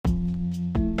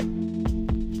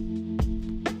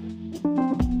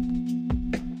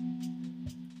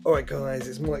Alright guys,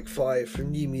 it's Mike 5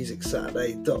 from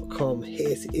NewMusicSaturday.com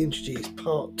here to introduce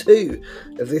part 2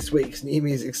 of this week's New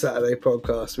Music Saturday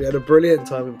podcast. We had a brilliant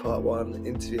time in part 1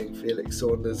 interviewing Felix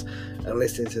Saunders and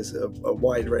listening to a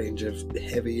wide range of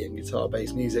heavy and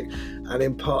guitar-based music, and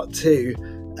in part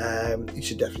 2 you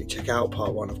should definitely check out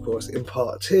part 1, of course. In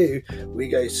part 2 we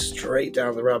go straight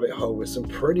down the rabbit hole with some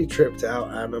pretty tripped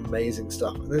out and amazing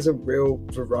stuff, and there's a real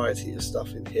variety of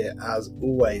stuff in here as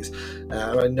always, and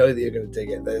I know that you're going to dig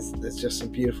it. There's just some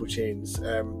beautiful tunes.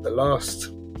 The last,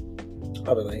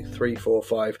 I don't know, 3, 4,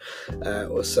 5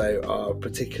 or so are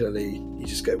particularly, you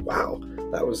just go, wow,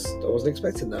 I wasn't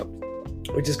expecting that,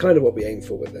 which is kind of what we aim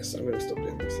for with this. I'm going to stop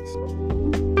doing this.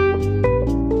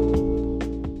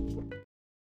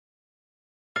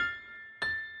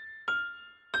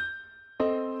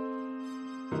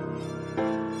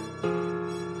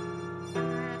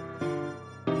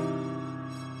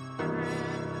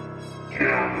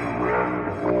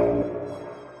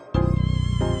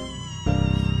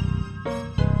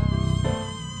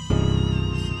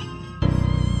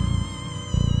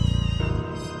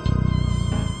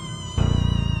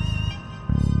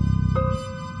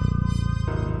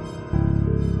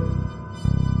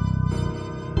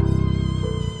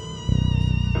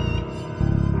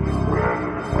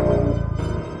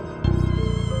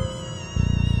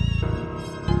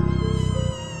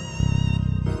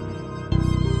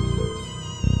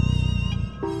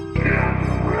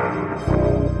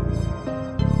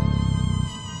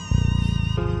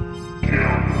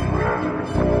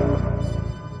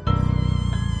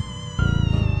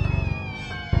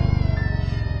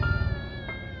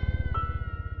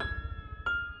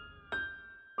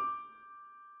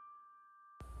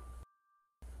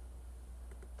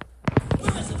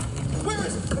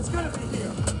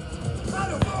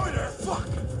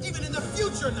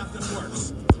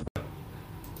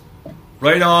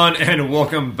 Right on, and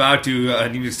welcome back to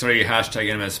New Music Saturday hashtag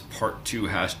NMS Part 2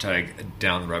 hashtag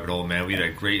Down the Rabbit Hole. Man, we had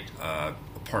a great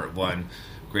Part 1,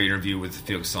 great interview with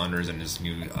Felix Saunders and his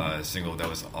new single. That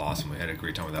was awesome. We had a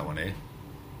great time with that one, eh?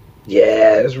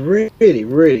 Yeah, it was really,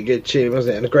 really good tune,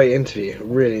 wasn't it? And a great interview.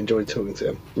 Really enjoyed talking to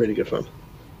him. Really good fun.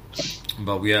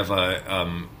 But we have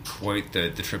quite the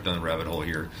trip down the rabbit hole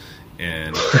here.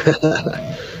 And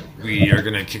we are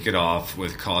going to kick it off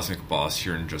with Cosmic Boss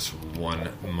here in just one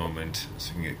moment.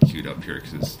 So we can get queued up here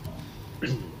because it's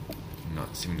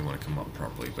not seeming to want to come up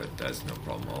properly, but that's no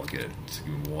problem. I'll get it. Just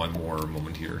give me one more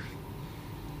moment here.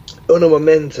 Uno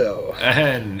momento.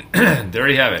 And there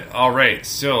you have it. All right,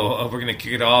 so we're going to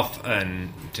kick it off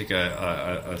and take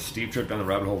a steep trip down the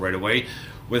rabbit hole right away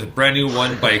with a brand new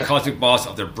one by Cosmic Boss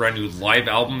of their brand new live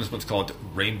album. This one's called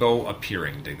Rainbow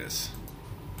Appearing. Dig this.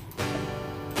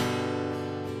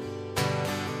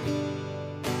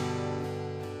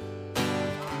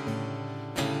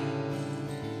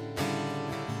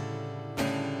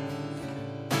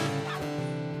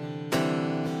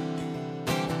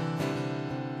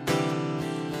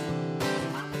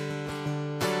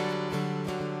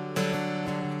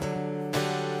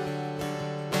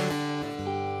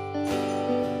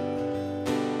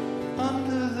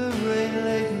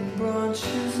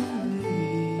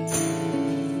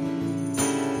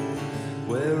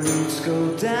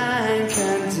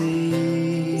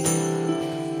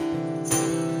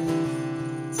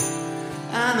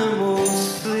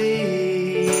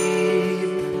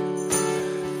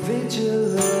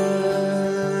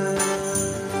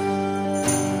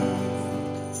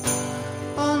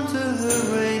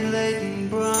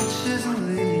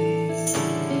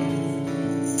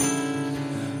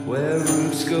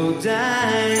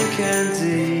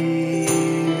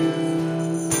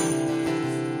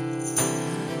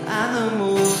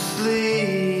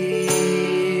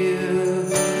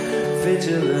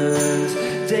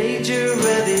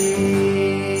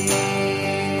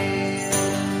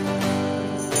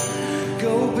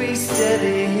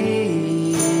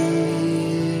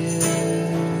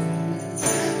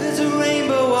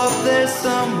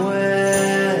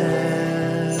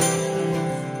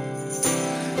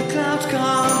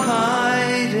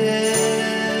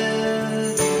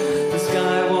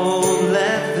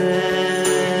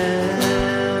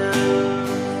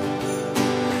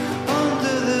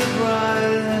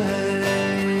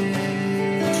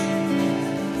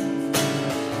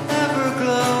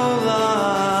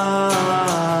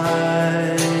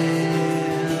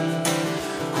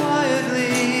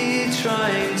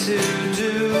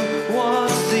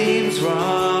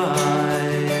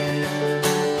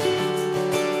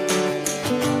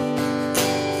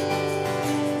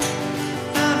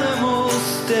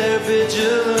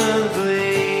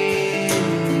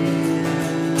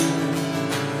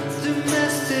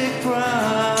 Domestic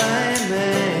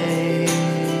primate.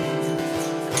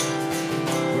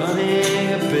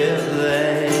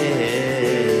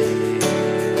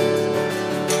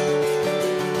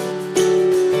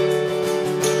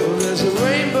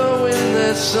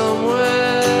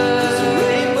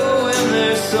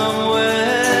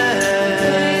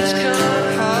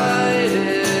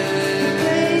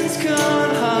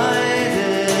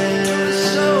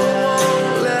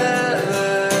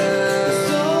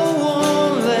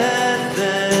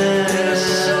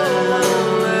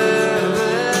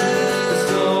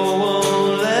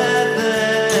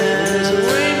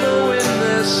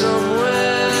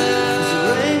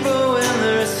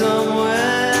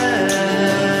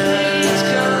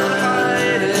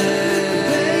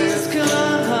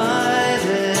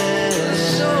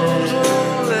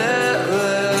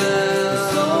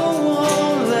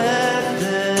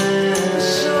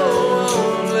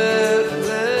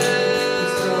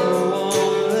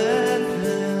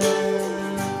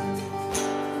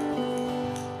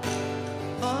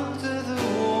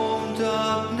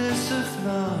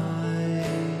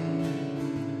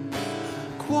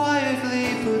 quietly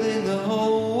putting the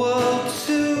whole world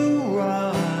to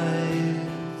rise.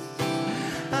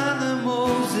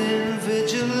 Animals in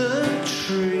vigilant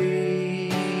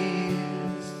trees,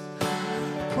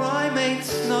 primates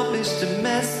snobbish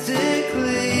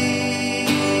domestically.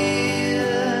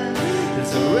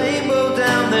 There's a rainbow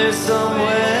down there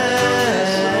somewhere.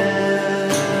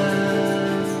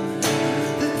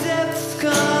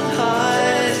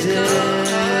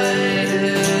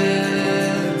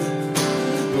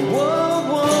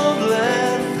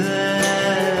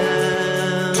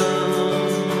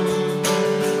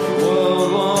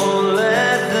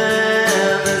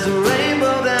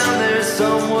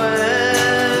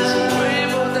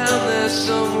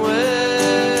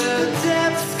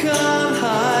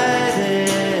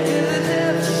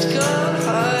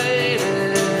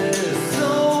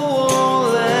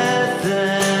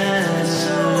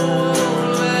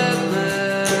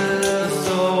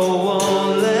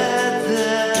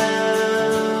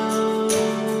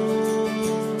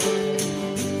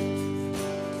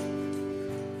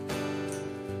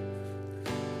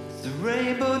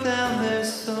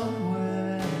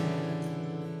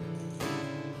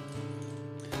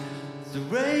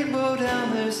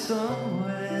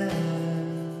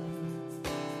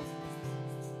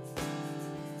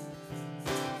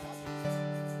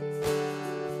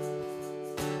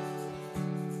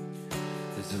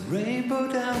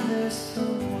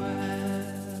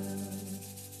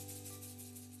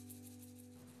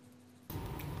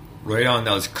 Right on,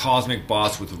 that was Cosmic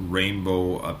Boss with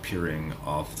Rainbow appearing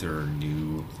off their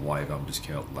new live album just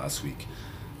came out last week.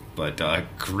 But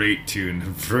great tune,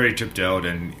 very tripped out,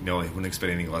 and I wouldn't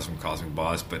expect anything less from Cosmic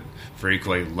Boss, but very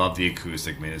cool. I love the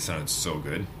acoustic, man. It sounded so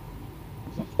good.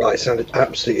 Right, it sounded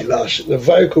absolutely lush. The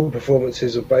vocal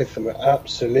performances of both of them are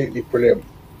absolutely brilliant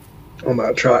on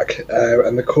that track,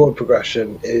 and the chord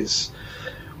progression is,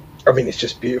 it's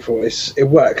just beautiful. It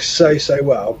works so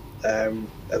well, and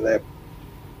they're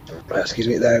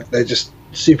just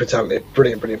super talented,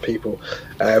 brilliant people.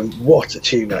 What a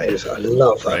tune that is! I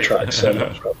love that track so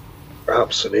much. I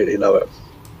absolutely love it.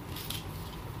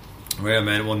 Right,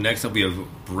 man. Well, next up we have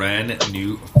brand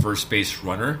new First Base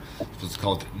Runner. It's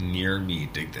called Near Me.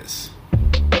 Dig this.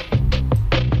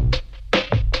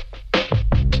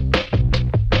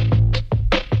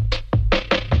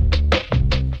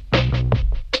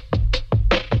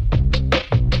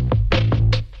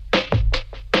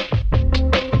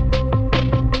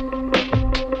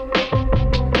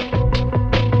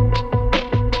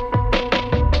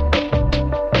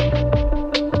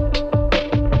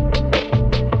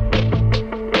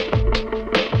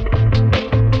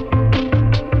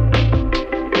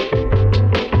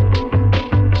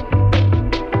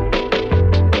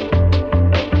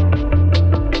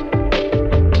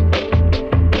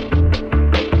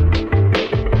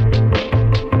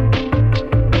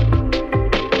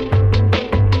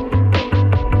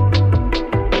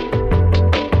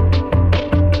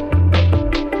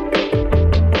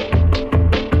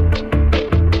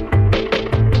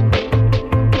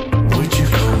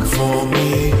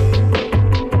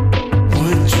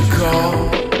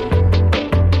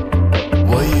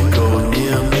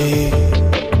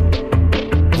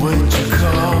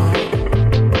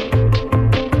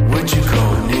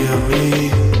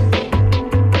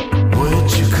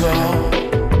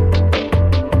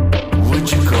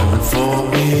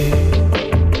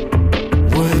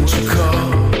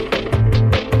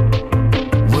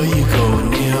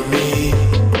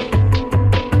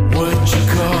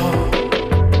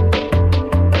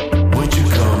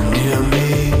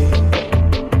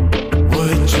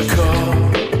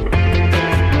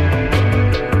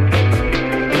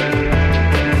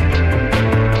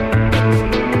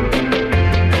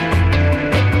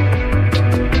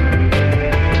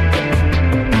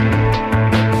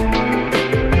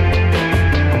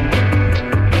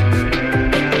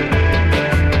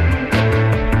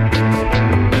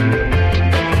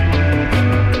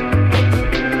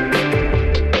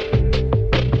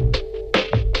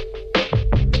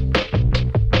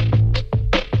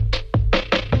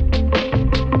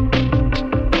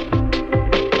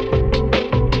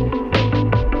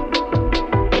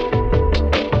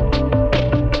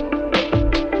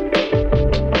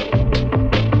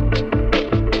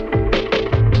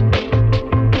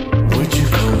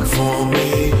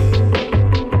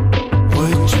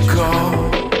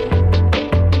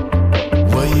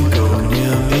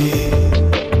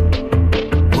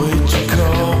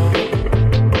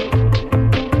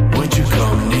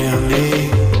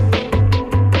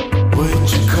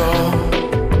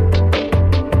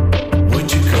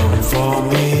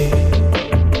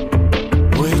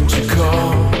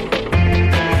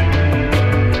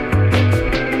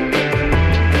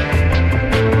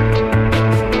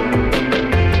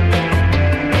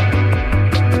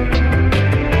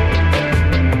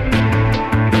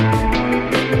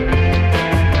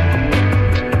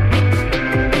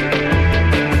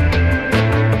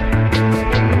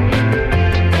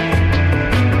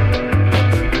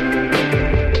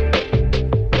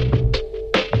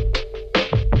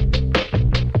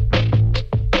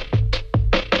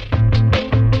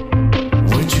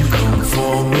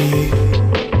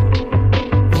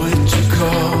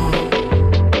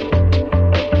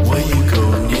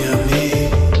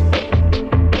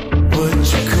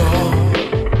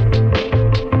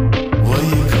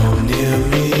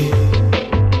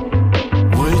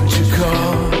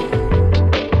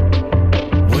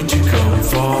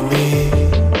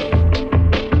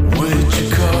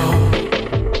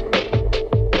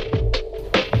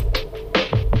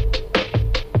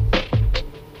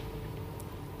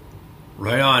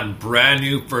 brand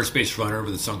new first base runner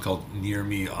with a song called Near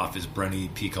Me off his brand new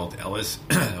EP called Ellis.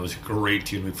 That was a great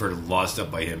tune. We've heard a lot of stuff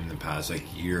by him in the past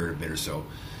year and a bit or so.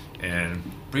 And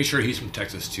pretty sure he's from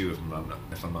Texas too, if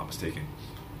I'm not mistaken.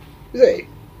 Is he?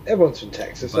 Everyone's from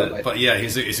Texas, aren't they? But yeah,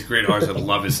 he's a great artist. I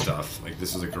love his stuff.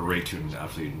 This is a great tune.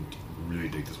 Absolutely, really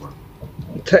dig this one.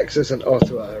 Texas and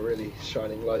Ottawa are really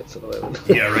shining lights at the moment.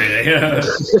 Yeah, right.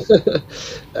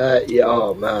 Yeah,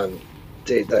 oh man,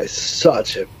 dude, that is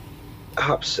such a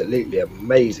absolutely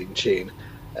amazing tune.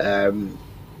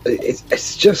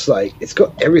 It's just it's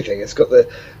got everything. It's got the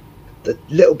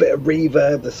little bit of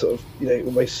reverb, the sort of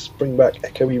almost spring back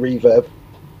echoey reverb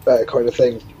kind of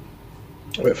thing,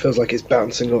 where it feels like it's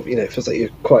bouncing off. It feels like you're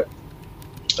quite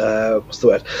what's the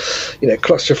word?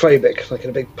 Claustrophobic, like in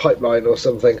a big pipeline or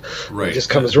something. Right. It just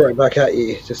comes right back at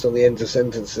you, just on the ends of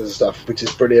sentences and stuff, which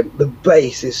is brilliant. The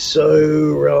bass is so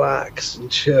relaxed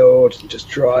and chilled, and just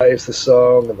drives the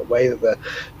song, and the way that the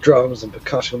drums and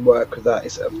percussion work with that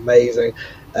is amazing.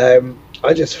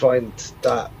 I just find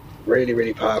that really,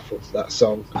 really powerful. That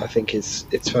song, I think, it's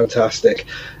fantastic.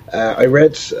 I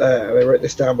wrote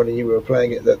this down when you were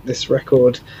playing it, that this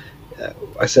record.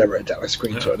 I said I wrote down, I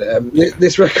screenshot it.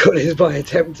 This record is my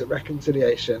attempt at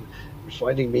reconciliation,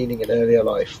 finding meaning in earlier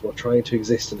life while trying to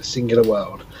exist in a singular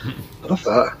world. I love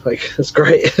that. That's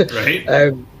great.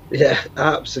 Right? Yeah,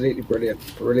 absolutely brilliant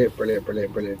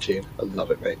tune. I love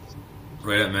it, mate.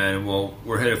 Right up, man. Well,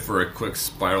 we're headed for a quick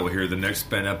spiral here. The next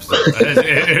band episode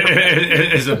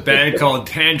is a band called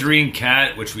Tangerine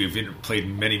Cat, which we've played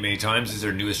many, many times. This is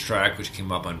their newest track, which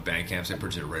came up on Bandcamp, so I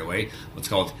purchased it right away. It's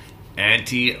called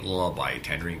Anti-Lullaby.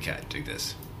 Tangerine Cat. Dig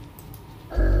this.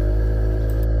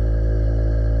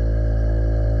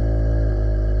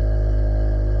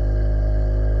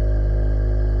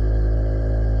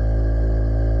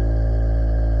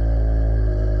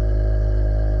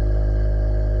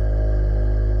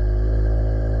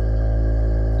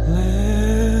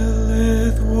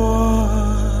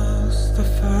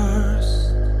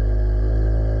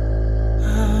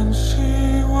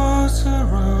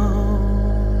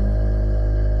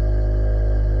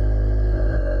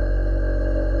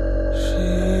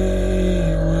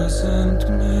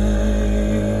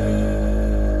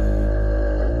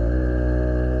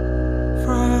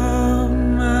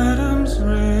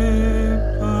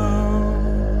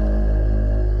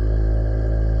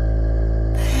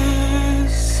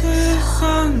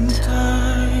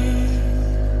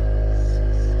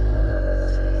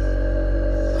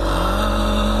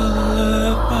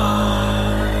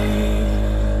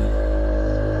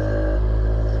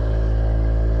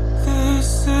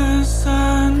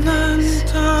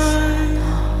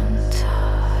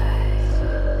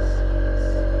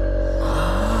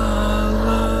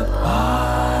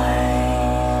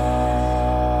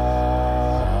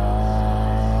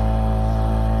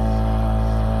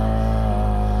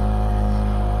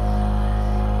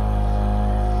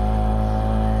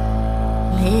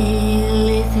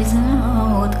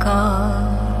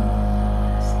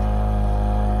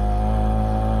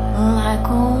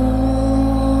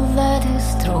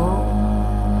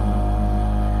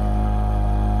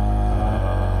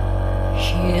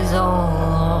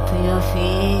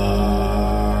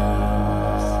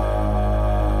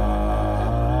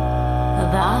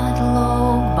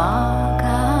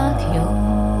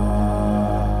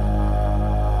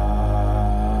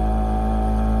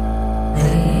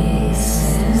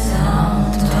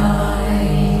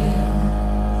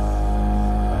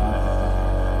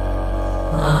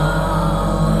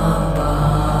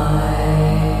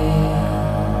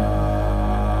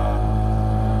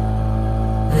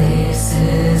 This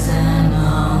is an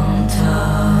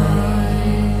untied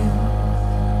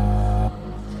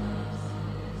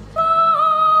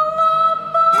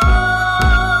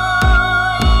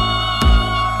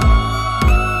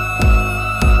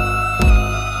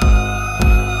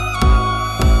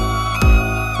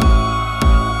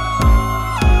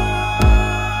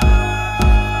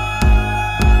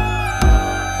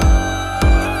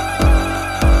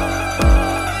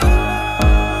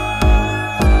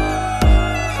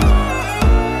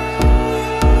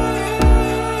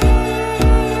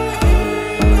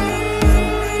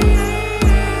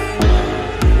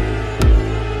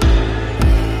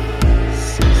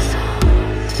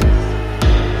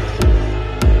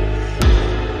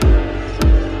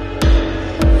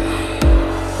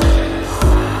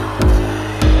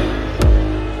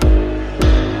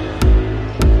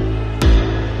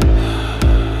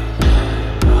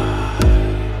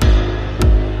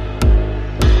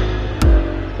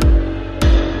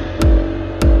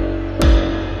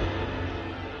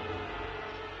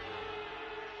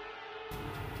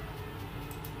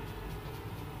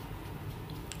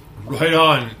Right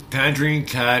on. Tangerine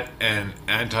Cat and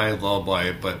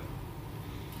Anti-Lullaby, but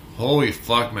holy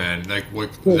fuck, man. Like,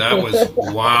 what, that was,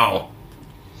 wow.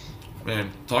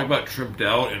 Man, talk about tripped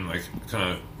out and, like,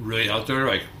 kind of really out there,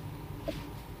 like,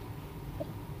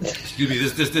 excuse me,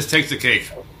 this takes the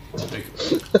cake. Like,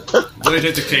 really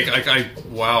takes the cake. Like,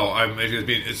 wow,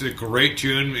 it's a great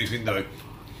tune between the,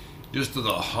 just the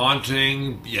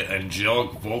haunting, yet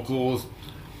angelic vocals,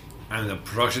 and the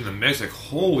production, the mix, like,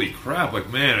 holy crap,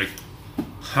 like, man, like,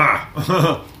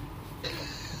 ha.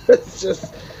 It's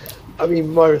just, I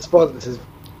mean, my response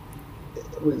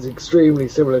was extremely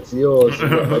similar to yours.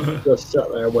 I just sat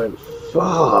there and went,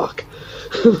 fuck.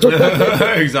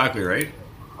 Exactly, right?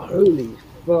 Holy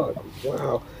fuck,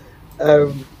 wow.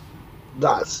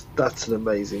 That's an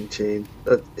amazing tune.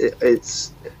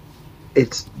 It's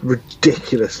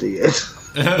ridiculously good.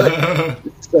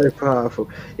 It's so powerful.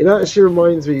 It actually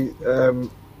reminds me,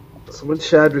 someone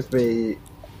shared with me,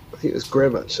 I think it was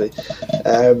Grim actually,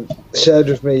 shared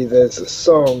with me there's a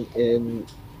song in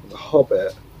The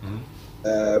Hobbit,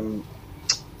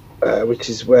 which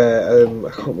is where, I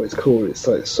can't remember what it's called, it's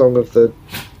like Song of the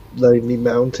Lonely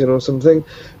Mountain or something,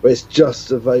 where it's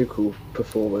just a vocal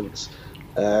performance.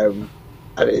 And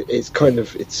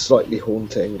it's slightly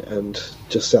haunting and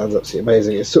just sounds absolutely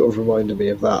amazing. It sort of reminded me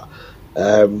of that.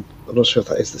 I'm not sure if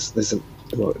that is this. It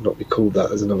might not be called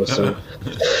that as another song.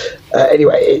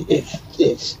 Anyway,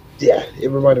 it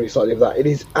reminded me slightly of that. It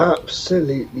is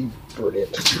absolutely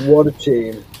brilliant. What a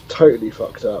tune! Totally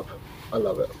fucked up. I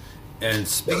love it. And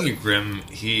speaking of Grim,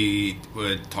 he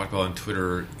would talk about on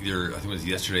Twitter, either I think it was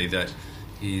yesterday, that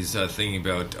he's thinking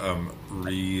about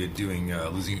redoing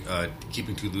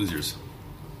Keeping Two Losers.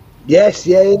 Yes,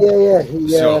 yeah. He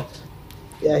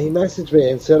messaged me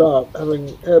and said,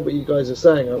 having heard what you guys are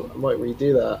saying, I might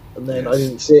redo that. And then I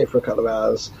didn't see it for a couple of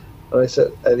hours. And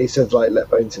he said, like, let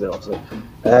Bones know or something.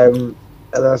 And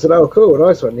then I said, oh, cool,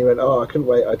 nice one. And he went, I couldn't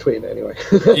wait. I tweeted it anyway.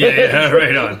 Yeah,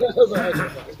 right on.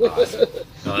 Awesome.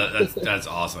 No, that's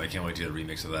awesome. I can't wait to get a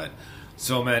remix of that.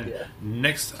 So, man,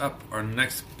 next up, our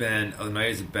next band of the night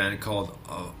is a band called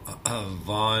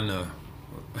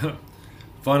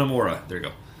Vanamora. There you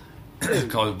go.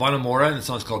 It's called Vanamora, and the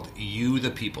song's called You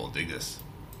the People. Dig this.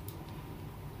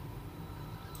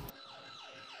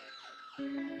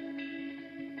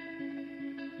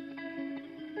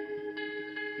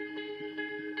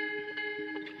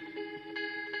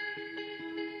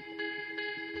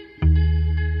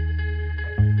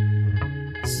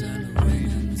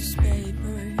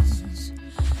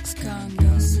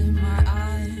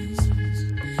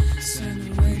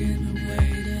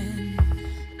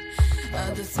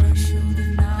 The threshold of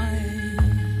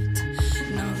night,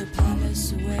 now the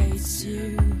palace awaits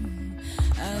you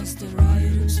as the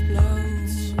riot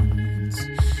explodes.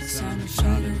 Sound of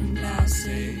shattering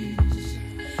glasses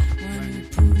when you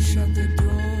push out the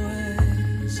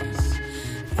doors.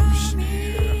 Push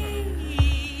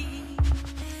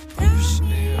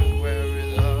near where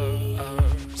it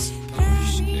loves.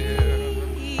 Push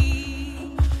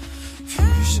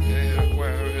near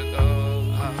where it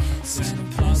loves. Send a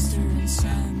plaster and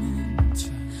cement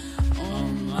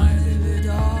on my livid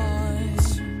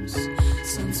arms.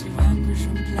 Sense of anguish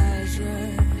and pleasure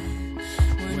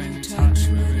when you touch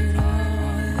where it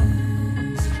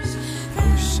arms.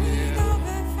 Push near.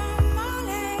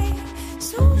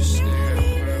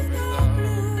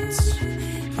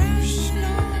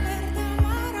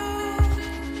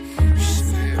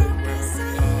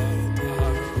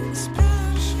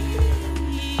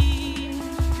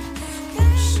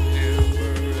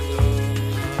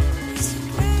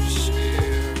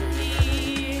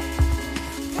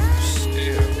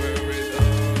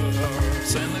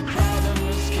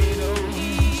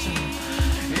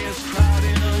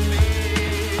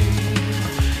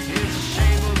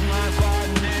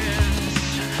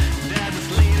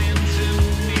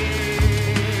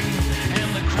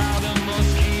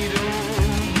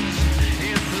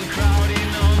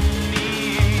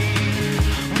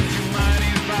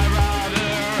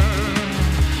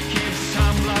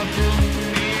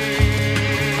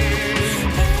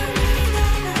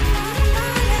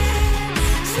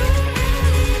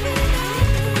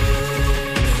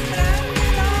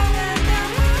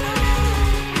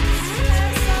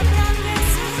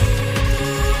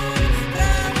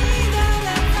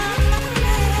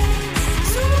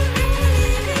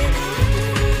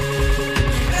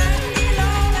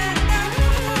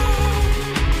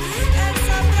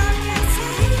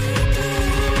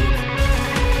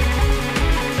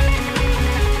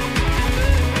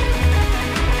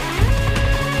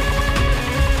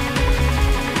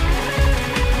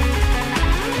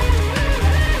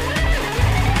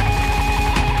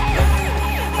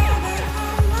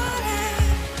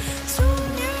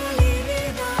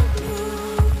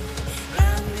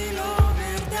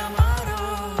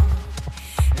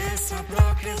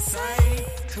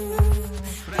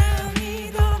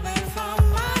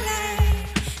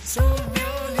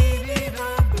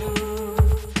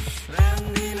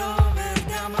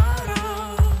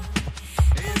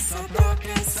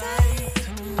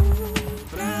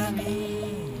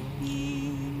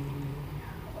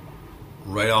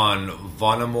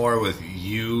 Vonamore with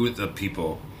You the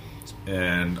People.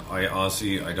 And I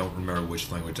honestly, I don't remember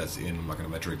which language that's in. I'm not going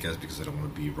to venture a guess because I don't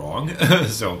want to be wrong.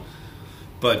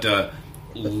 But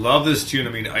love this tune.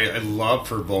 I mean, I love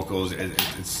her vocals.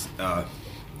 It's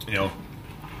you know,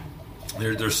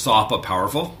 they're soft but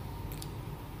powerful.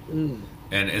 And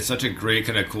it's such a great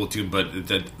kind of cool tune, but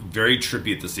that very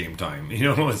trippy at the same time.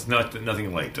 You know, it's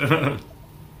nothing light.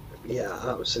 Yeah,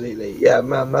 absolutely. Yeah,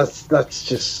 man, that's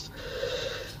just.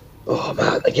 Oh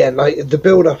man, again, like the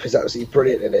build-up is absolutely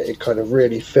brilliant in it. It kind of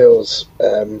really feels,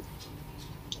 it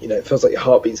feels like your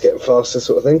heartbeat's getting faster,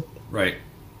 sort of thing. Right.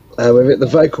 With it, the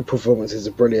vocal performances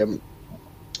are brilliant.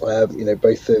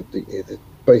 Both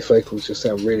both vocals just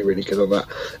sound really, really good on that.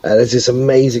 There's this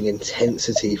amazing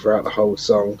intensity throughout the whole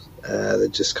song.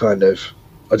 That just kind of,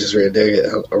 I just really dig it.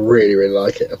 I really, really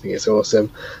like it. I think it's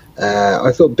awesome.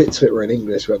 I thought bits of it were in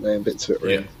English, weren't they? And bits of it were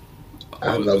in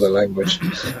another language.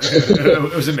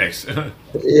 It was a mix.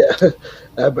 Yeah,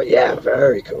 but yeah,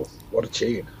 very cool. What a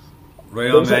tune! Right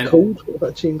What on, was man. that called? What was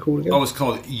that tune called again? Oh, it's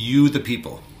called You the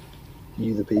People.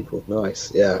 You the People.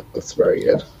 Nice. Yeah, that's very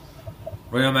good.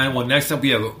 Right on, man. Well, next up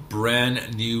we have a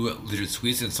brand new Lizard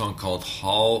Sweets and a song called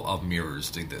Hall of Mirrors.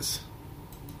 Dig this.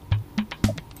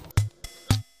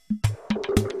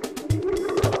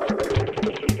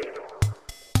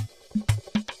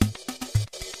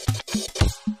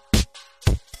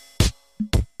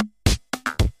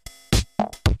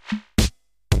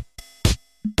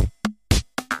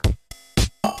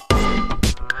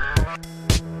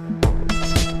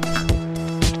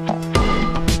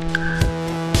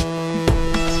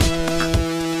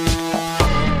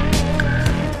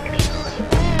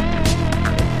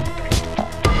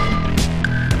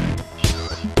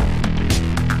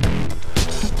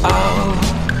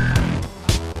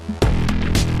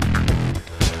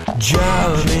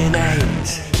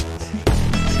 Germinate.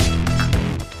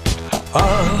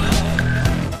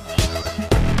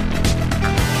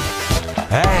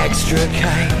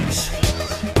 Extricate.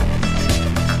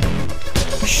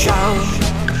 Show.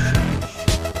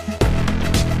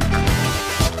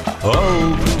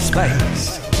 Open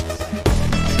space.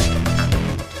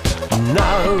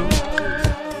 Know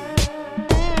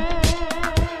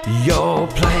your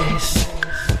place.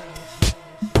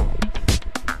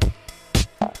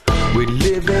 We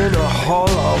live in a hall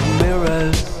of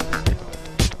mirrors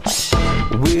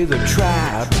with a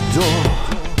trap door.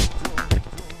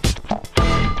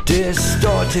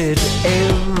 Distorted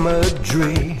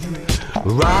imagery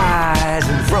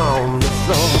rising from the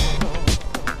floor.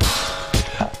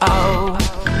 Oh,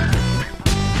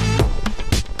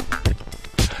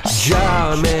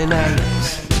 germinate.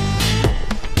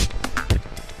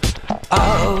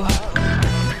 Oh,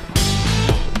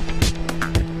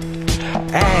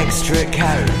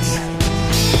 extricate.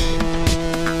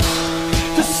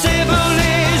 The symbol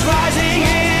is rising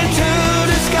into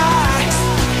the sky.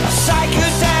 A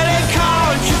psychedelic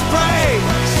conscious brain.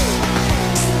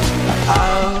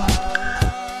 Oh,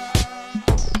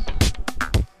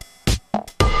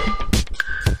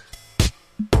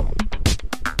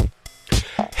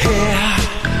 here,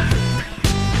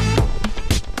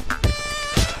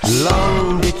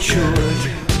 longitude.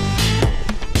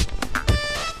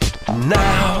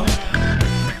 Now,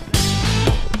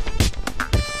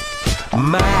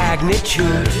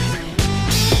 magnitude.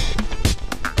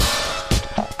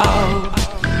 Oh,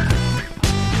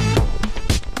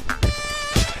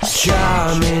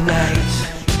 germinate.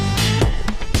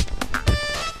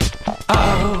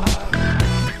 Oh,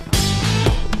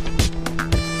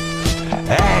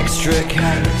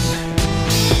 extricate.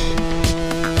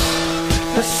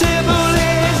 The symbol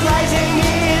is rising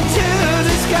into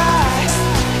the sky.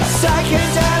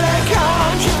 Psychedelic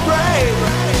conscious brain.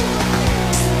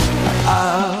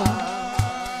 Oh,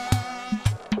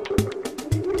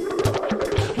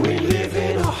 we live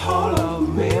in a hall of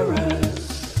mirrors.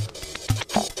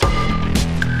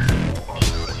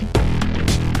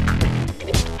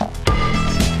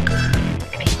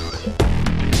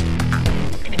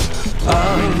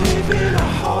 Oh, we live in a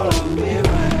hall of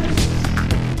mirrors.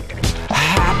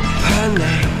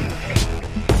 Happening.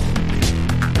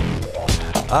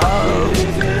 Oh, we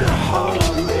live in a hall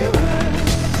of mirrors.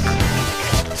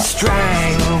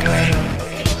 Strangling.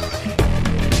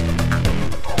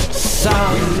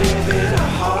 Some we live in a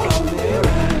hall of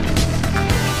mirrors.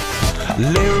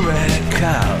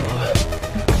 Lyrical.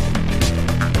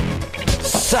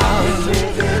 Some we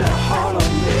live in a hall of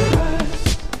mirrors.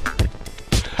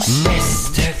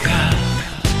 Mystical.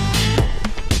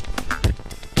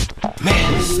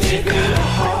 Mystical.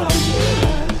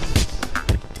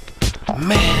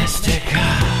 Mystica,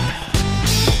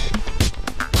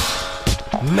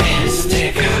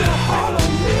 Mystica.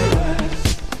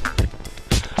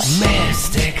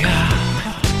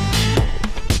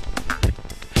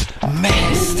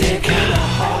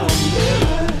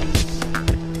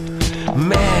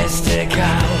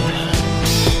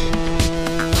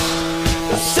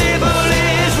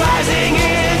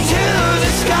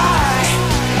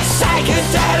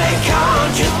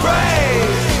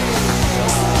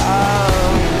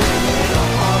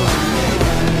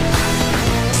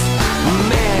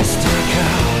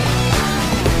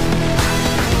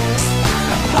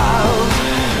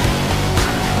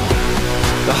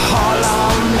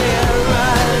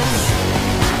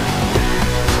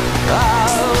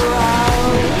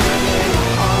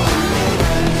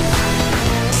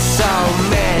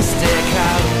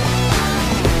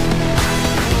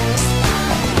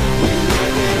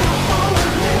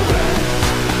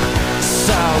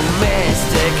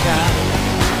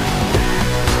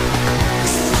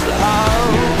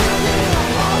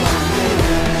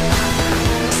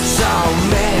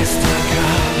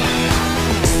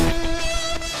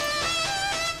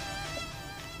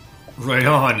 right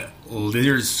on.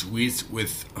 Lizard Sweets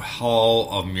with Hall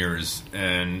of Mirrors.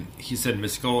 And he said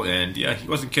mystical, and yeah, he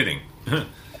wasn't kidding.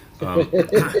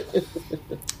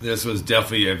 This was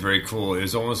definitely a very cool. It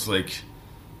was almost like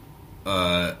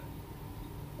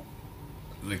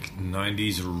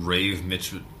 90s rave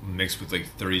mixed with like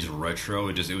 30s retro.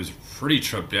 It was pretty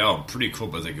tripped out, pretty cool.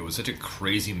 But like it was such a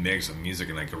crazy mix of music,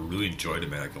 and like I really enjoyed it,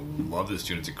 man. Like I love this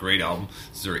tune. It's a great album.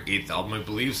 This is their 8th album, I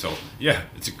believe. So yeah,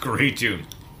 it's a great tune.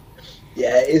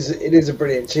 Yeah, it is a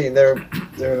brilliant tune. They're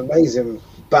an amazing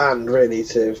band, really.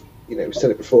 To we've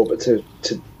said it before, but to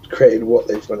create what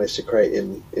they've managed to create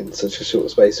in such a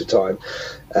short space of time,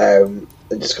 and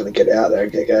just kind of get it out there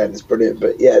and get going is brilliant.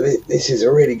 But yeah, this is a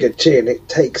really good tune. It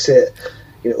takes it,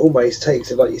 almost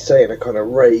takes it, like you say, in a kind of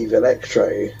rave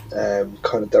electro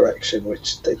kind of direction,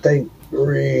 which they haven't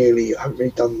really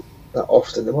done that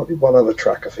often. There might be one other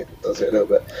track I think that does it a little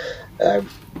bit,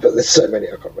 but there's so many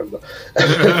I can't remember.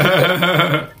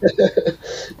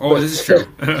 Oh, this is true.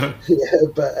 Yeah,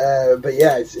 but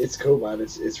yeah, it's cool, man.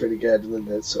 It's really good. And then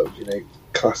there's sort of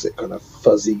classic kind of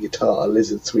fuzzy guitar,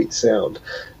 Lizard Sweet sound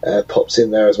pops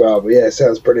in there as well. But yeah, it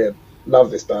sounds brilliant.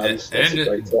 Love this band.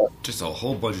 And just a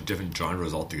whole bunch of different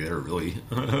genres altogether, really.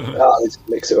 They just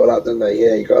mix it all up, don't they?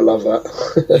 Yeah, you gotta love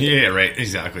that. Yeah, right,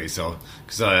 exactly. So,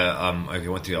 because I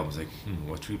went to the album, I was like,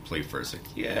 what should we play first? Like,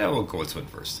 yeah, we'll go with this one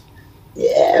first.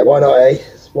 Yeah, why not, eh?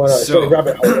 Why not? So, it's got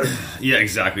a rabbit hole. Yeah,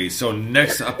 exactly. So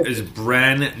next up is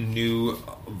brand new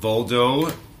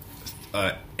Voldo,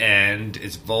 and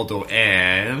it's Voldo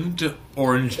and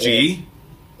Orange G.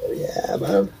 Oh, yeah,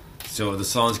 man. So the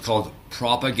song's called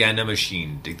Propaganda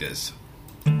Machine. Dig this.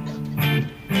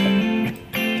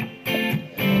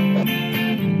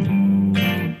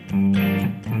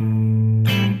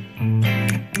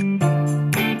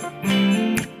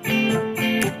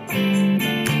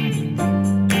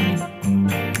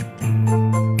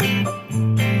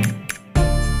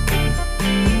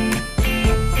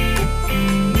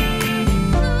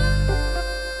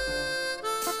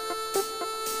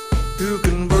 To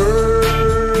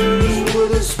converse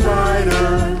with a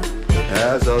spider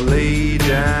as I lay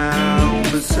down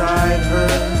beside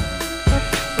her,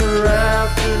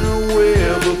 wrapped in a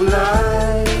web of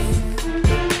light,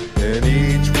 and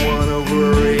each one of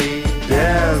her 8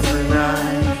 dazzling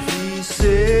eyes. She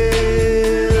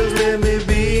says, let me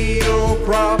be your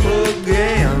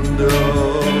propaganda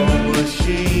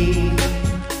machine.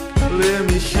 Let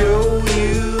me show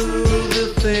you the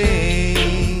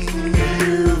thing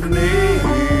you've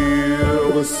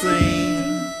never seen.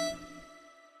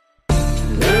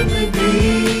 Let me be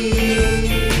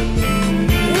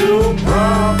your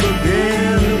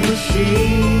propaganda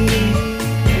machine.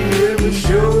 Let me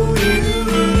show you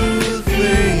the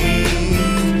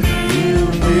things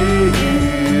you've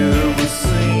never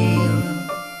seen.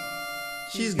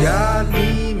 She's got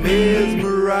me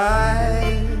mesmerized.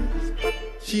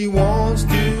 She wants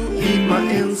to eat my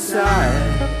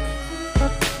inside.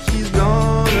 She's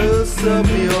gonna suck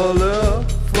me all up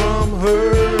from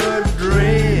her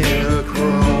adrenochrome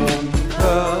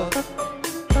cup.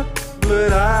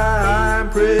 But I'm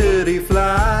pretty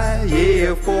fly,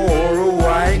 yeah, for a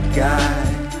white guy.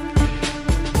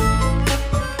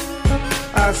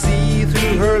 I see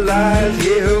through her lies,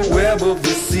 yeah, her web of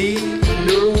deceit,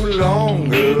 no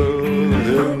longer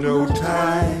no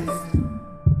ties.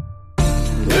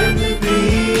 Let me be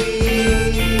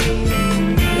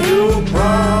your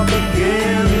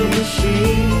propaganda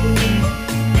machine.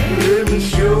 Let me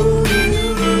show you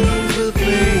the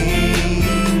thing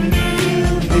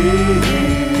you've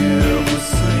never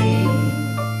seen.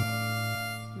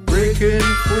 Breaking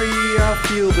free, I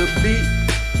feel the beat.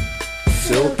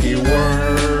 Silky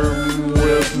worm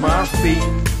with my feet.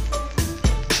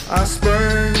 I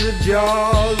spurn the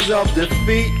jaws of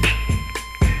defeat.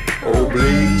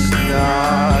 Obliques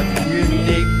not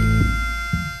unique.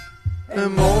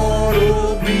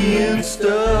 Immortal being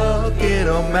stuck in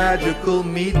a magical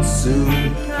meat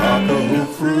suit. Cockahoo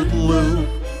Fruit Loop.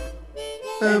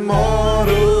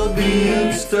 Immortal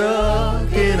being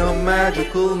stuck in a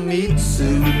magical meat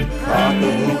suit.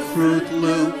 Cockahoo Fruit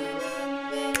Loop.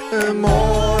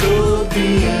 Immortal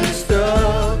being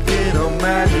stuck in a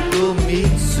magical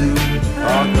meat suit.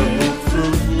 Cockahoo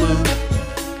Fruit Loop.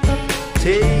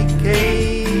 Take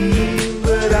aim,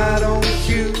 but I don't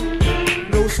shoot.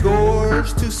 No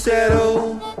scores to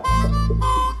settle.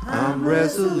 I'm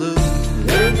resolute.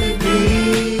 Let me be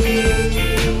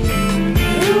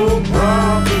your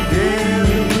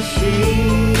propaganda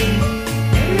machine.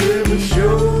 Let me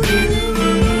show you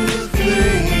the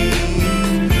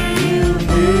things you've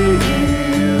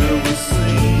never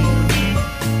seen.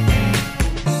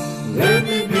 Let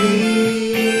me be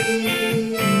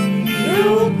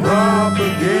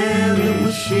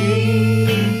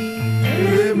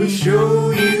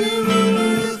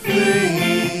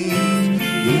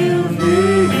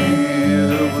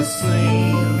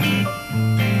same.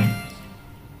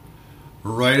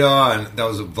 Right on. That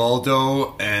was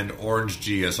Valdo and Orange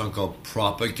G, a song called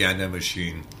Propaganda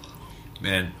Machine.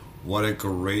 Man, what a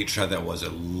great track that was. I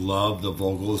love the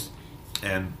vocals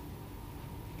and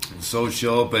so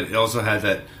chill, but it also had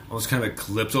that almost kind of a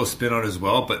calypso spin on it as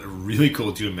well, but really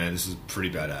cool tune, man. This is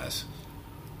pretty badass.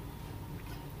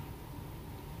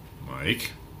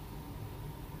 Mike?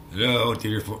 Hello, do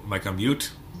you have your mic on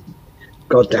mute?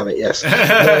 God damn it, yes.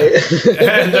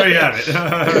 There you have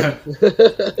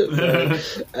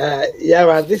it. Yeah,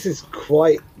 man, this is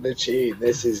quite the tune.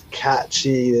 This is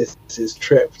catchy, this is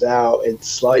tripped out, it's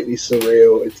slightly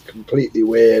surreal, it's completely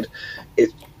weird,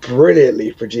 it's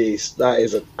brilliantly produced. That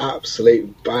is an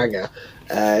absolute banger.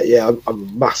 Yeah, I'm a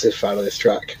massive fan of this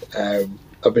track.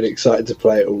 I've been excited to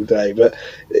play it all day, but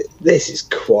this is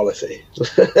quality.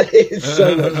 It's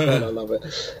so much fun, I love it.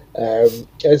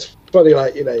 It's funny,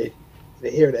 like, you know,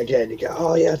 hearing it again, you go,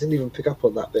 oh yeah, I didn't even pick up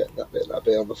on that bit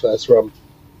on the first run.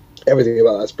 Everything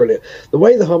about that's brilliant. The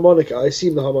way the harmonica, I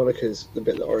assume the harmonica is the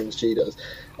bit that Orange G does.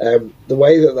 The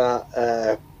way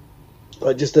that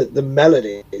like just the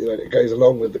melody when it goes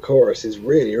along with the chorus is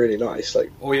really, really nice.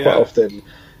 Like, quite often,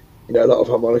 you know, a lot of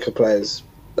harmonica players.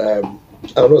 I'm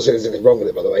not saying there's anything wrong with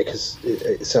it, by the way, because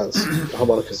it sounds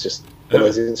harmonica's just one of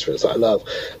those instruments that I love.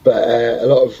 But a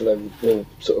lot of them will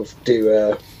sort of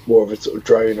do more of a sort of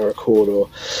drone or a chord or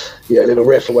a little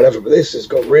riff or whatever. But this has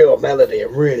got real melody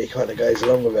and really kind of goes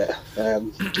along with it.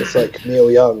 It's like Neil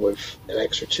Young with an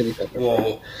extra chili pepper.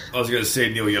 Well, I was going to say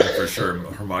Neil Young for sure.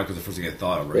 Harmonica's the first thing I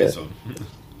thought of, right? Yeah. So.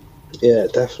 Yeah,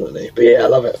 definitely. But yeah, I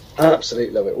love it.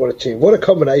 Absolutely love it. What a tune. What a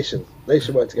combination. They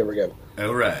should work together again.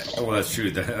 All right. Oh, well, that's true.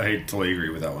 I totally agree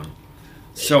with that one.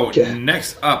 So,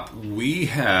 next up, we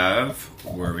have...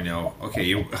 Where are we now? Okay,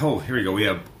 here we go. We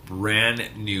have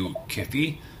brand new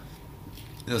Kiffy.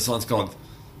 This song's called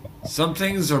Some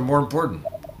Things Are More Important.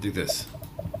 Do this.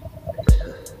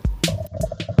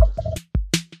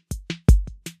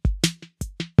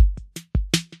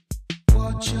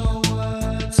 Watch your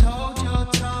words, hold your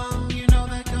tongue. You know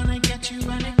they're gonna get you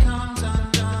when it comes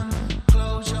undone.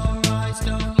 Close your eyes,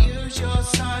 don't use your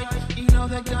sight. You know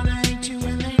they're gonna hate you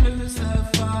when they lose the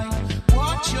fight.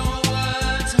 Watch your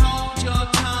words, hold your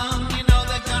tongue. You know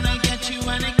they're gonna get you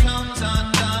when it comes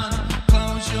undone.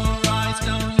 Close your eyes,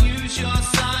 don't use your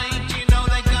sight. You know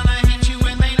they're gonna hate you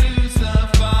when they lose the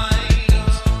fight.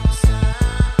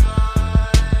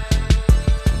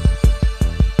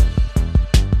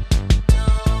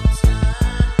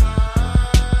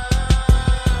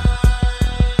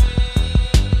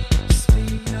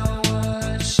 Speak no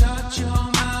word, shut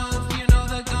your mouth. You know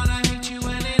they're gonna hate you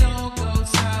when it all goes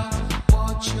south.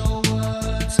 Watch your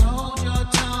words, hold your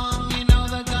tongue. You know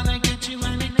they're gonna get you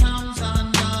when it comes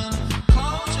undone.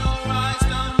 Close your eyes,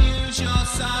 don't use your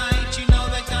sight. You know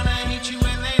they're gonna hate you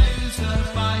when they lose the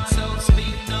fight. So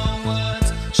speak no words,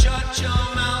 shut your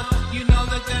mouth. You know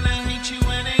they're gonna hate you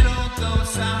when it all goes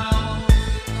south.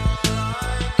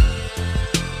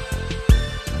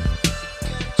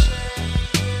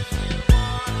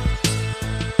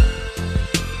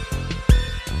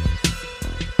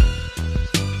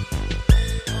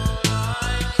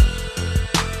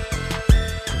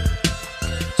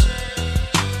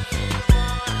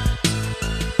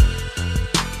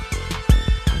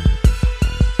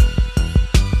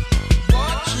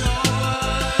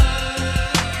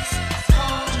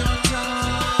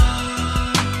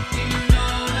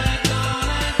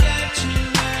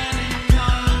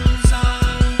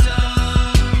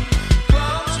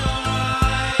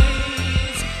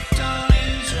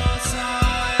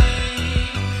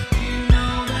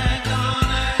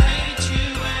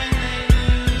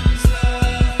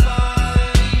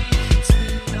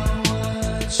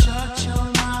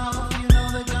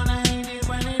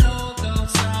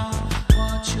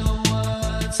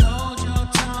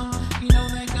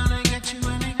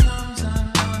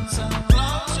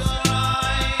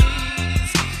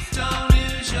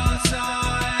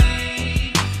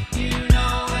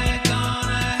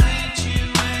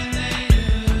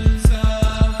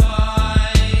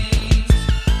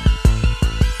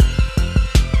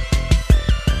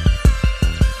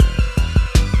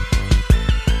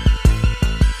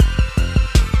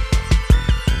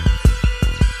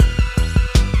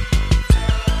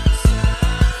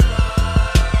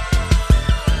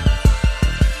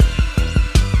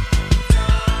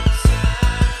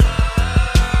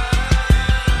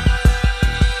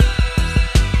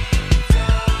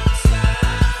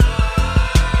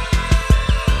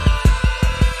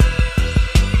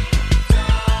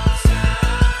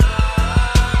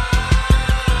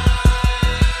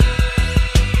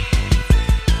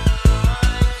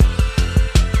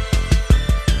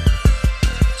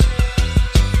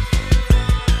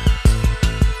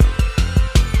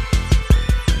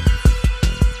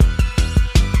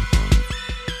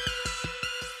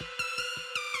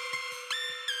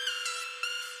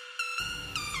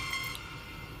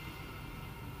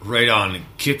 right on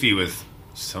Kippy with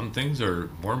some things are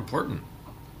more important.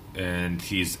 And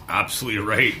he's absolutely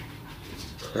right.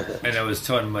 And I was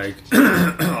telling Mike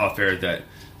off air that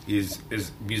his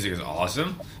music is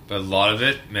awesome, but a lot of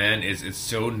it, man, it's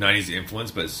so 90s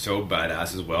influence, but it's so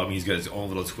badass as well. I mean, he's got his own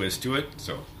little twist to it,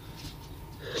 so...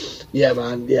 Yeah,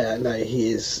 man. Yeah, no,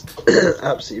 he is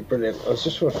absolutely brilliant. I was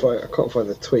just trying to find... I can't find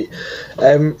the tweet.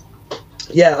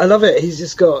 Yeah, I love it. He's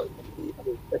just got...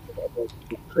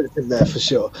 Put in there for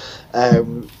sure.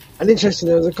 And interesting,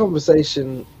 there was a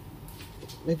conversation...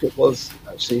 Maybe it was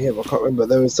actually him, I can't remember.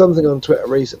 There was something on Twitter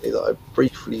recently that I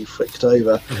briefly flicked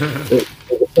over. It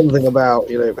was something about,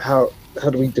 how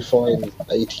do we define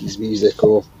 80s music,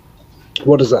 or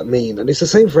what does that mean? And it's the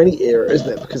same for any era, isn't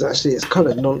it? Because actually it's kind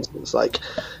of nonsense. Like,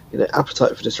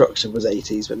 Appetite for Destruction was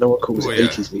 80s, but no one calls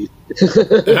it 80s music.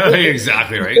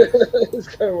 Exactly, right? It's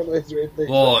kind of one of those weird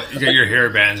things. Well, you got your hair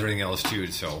bands and everything else too,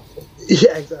 so...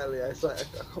 Yeah, exactly. It's like, I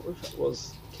can't remember if that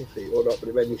was Kiffy or not, but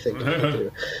it made me think.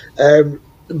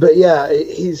 But yeah,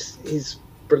 he's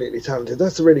brilliantly talented.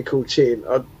 That's a really cool tune.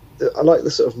 I like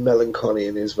the sort of melancholy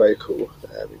in his vocal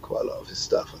in quite a lot of his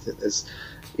stuff. I think there's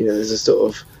a sort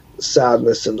of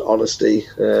sadness and honesty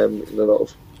in a lot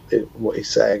of what he's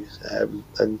saying, and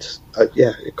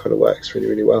it kind of works really,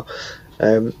 really well.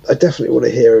 I definitely want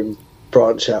to hear him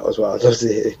branch out as well. I'd love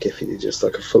to hear Kiffy do just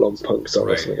like a full-on punk song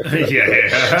or something.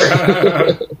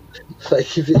 Yeah.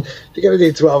 Like if you're going to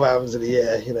do 12 albums in a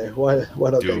year, why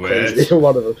not go crazy on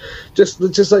one of them? Just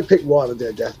like pick one and do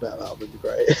a death metal album would be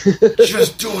great.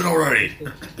 Just do it already.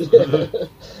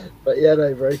 But yeah,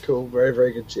 no, very cool, very,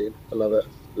 very good tune. I love it.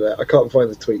 Yeah, I can't find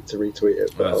the tweet to retweet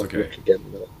it, but I'll look again in a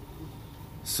minute.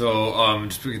 So,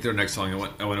 just looking through the next song, I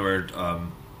went over.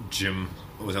 Jim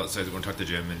was outside. I went to talk to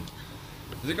Jim, and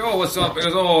he's like, "Oh, what's up?" He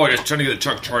goes, "Oh, just trying to get the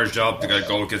truck charged up. I gotta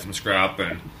go get some scrap."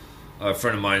 And a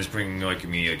friend of mine's bringing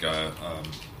me a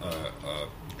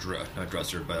not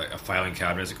dresser, but a filing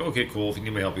cabinet. It's like, okay, cool. If you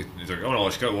need my help, he's like, "Oh no, I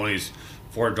just got one of these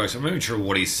Ford trucks." I'm not even sure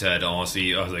what he said.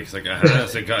 Honestly, I was like,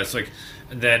 it's like,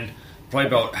 and then probably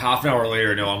about half an hour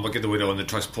later, I'm looking at the window and the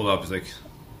truck's pulled up. It's like,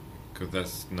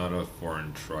 that's not a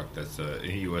foreign truck. That's a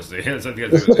USA. So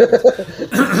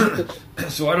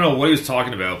I don't know what he was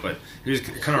talking about, but he was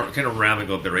kind of rambling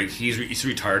a little bit, right? He's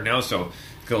retired now, so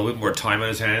he's got a little bit more time on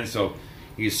his hands. So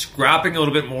he's scrapping a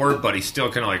little bit more, but he's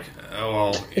still kind of like,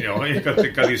 he's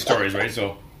got these stories, right?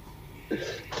 So I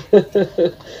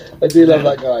do love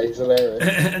that guy. He's hilarious.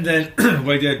 And then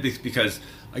what I did, because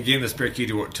I gave him the spare key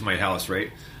to my house,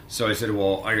 right? So I said,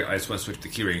 well, I just want to switch the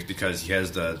key rings because he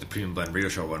has the Premium Blend radio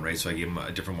show one, right? So I gave him a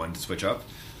different one to switch up,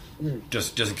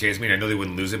 just in case. I mean, I know they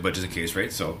wouldn't lose it, but just in case,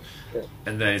 right? So,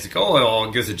 and then he's like, oh, I'll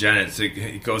give it to Janet. So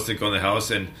he goes to go in the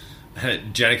house, and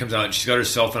Janet comes out, and she's got her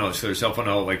cell phone out. She's got her cell phone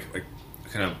out, like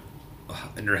kind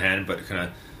of in her hand, but kind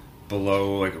of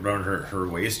below, like around her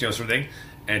waist, sort of thing.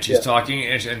 And she's talking,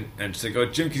 and she's like, "Oh,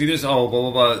 Jim, can you do this? Oh, blah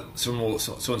blah blah.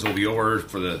 So-and-so will be over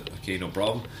for the okay, no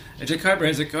problem." And Jake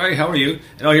Hybrand's like, "Hi, how are you?"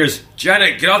 And here's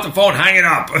Janet, get off the phone, hang it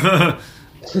up.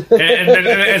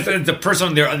 and the person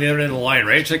on the other end of the line,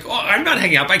 right? She's like, "Oh, I'm not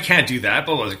hanging up. I can't do that."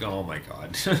 But I was like, "Oh my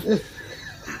god."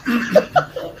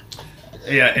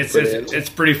 Yeah, it's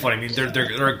pretty funny. I mean,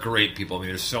 they're great people. I mean,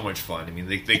 they're so much fun. I mean,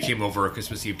 they came over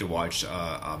Christmas Eve to watch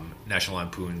National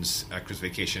Lampoon's Christmas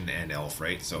Vacation and Elf,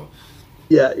 right? So.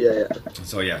 Yeah.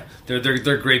 So yeah,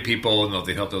 they're great people, and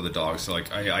they helped out the dogs. So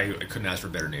like, I couldn't ask for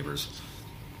better neighbors.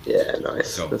 Yeah,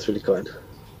 nice. So, that's really kind.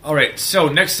 All right, so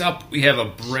next up we have a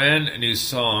brand new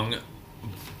song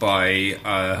by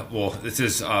this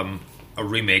is a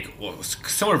remake,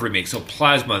 somewhat of a remake. So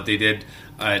Plasma, they did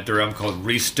their album called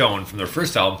Restone from their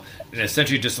first album, and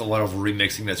essentially just a lot of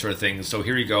remixing, that sort of thing. So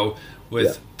here you go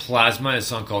with Plasma, a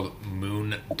song called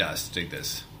Moon Dust. Take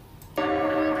this.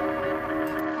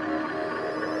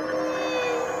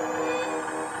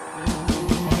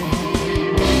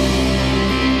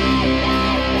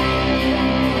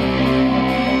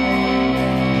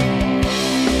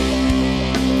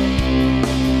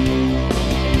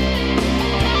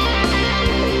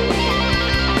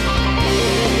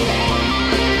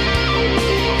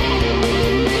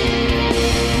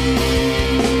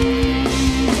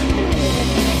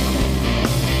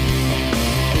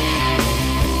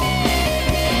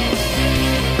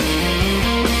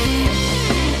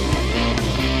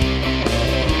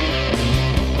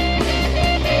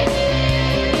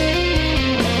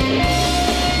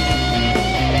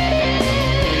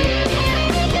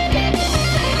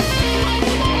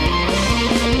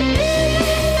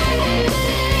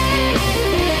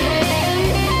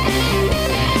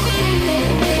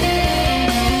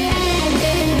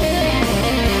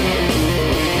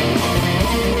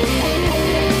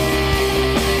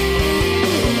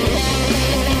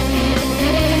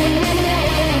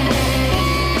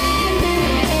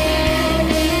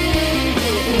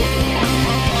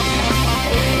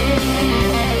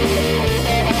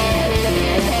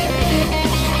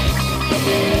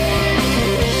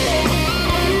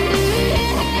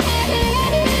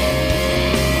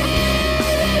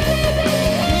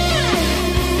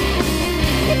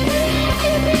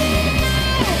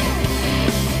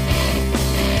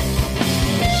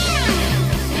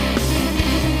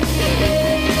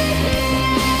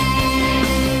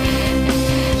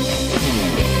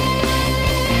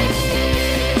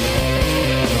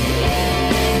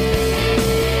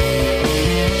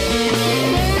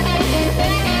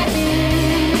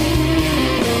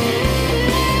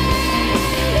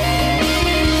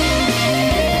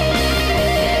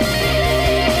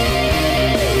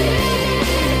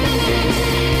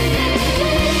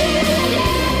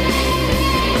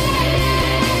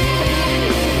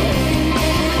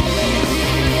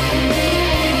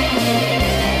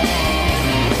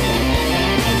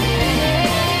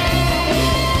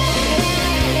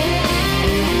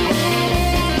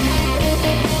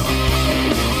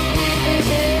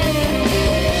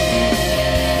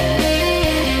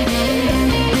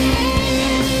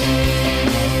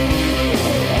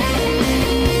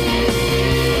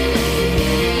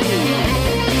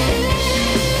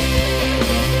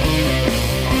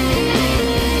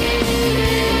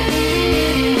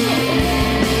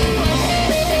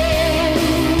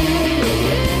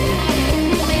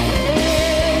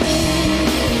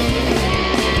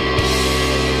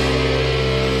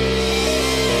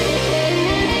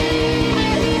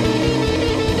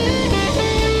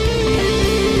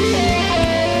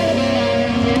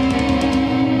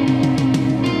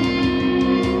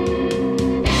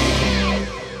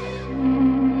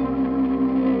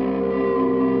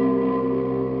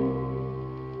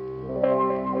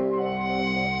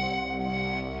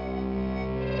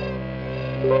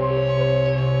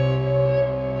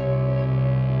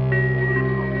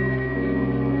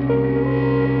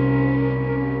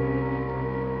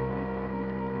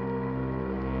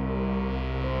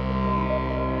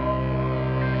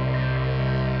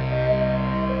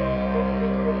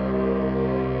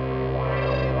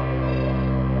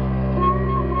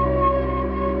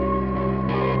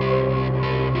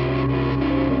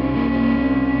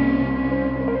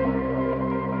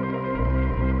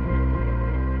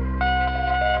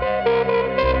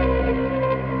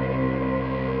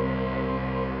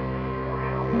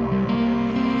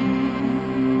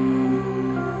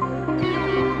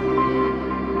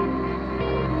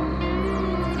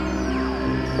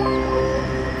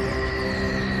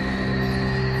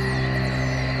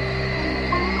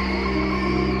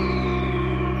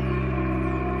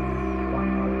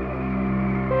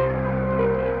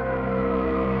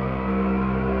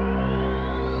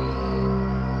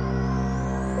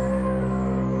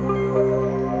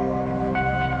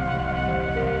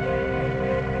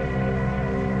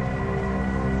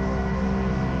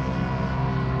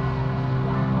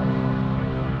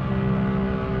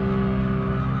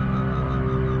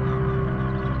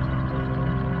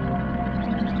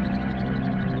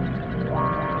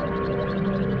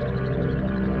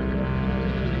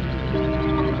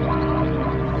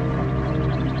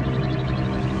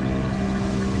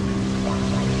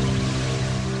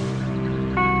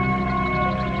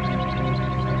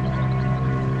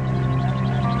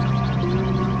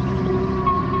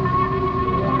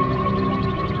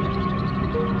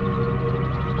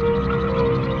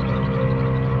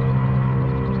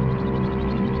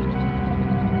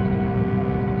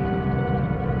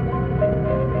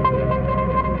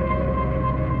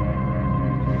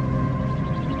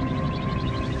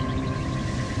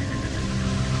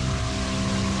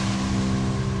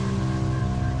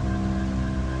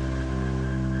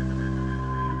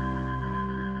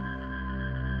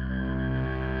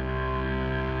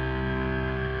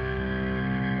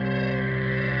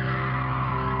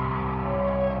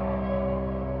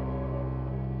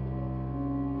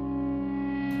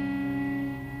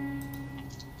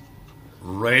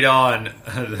 Right on.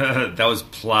 That was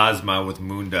Plasma with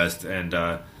Moondust, and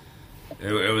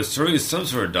it was sort of some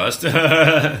sort of dust.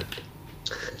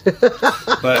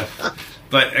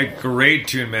 but a great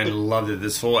tune, man. Loved it.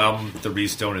 This whole album, The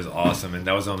Restone, is awesome, and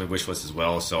that was on my wish list as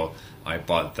well. So I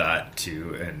bought that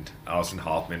too. And Alison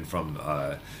Hoffman from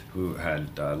who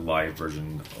had a live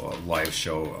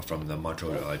show from the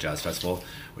Montreal Jazz Festival,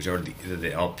 which are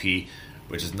the LP,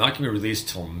 which is not going to be released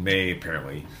till May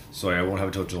apparently. So I won't have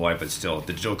it till July, but still,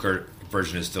 the Joker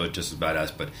version is still just as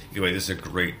badass. But anyway, this is a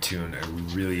great tune. I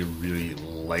really, really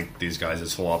like these guys.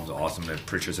 This whole album's awesome, and I'm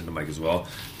pretty sure it's in the mic as well.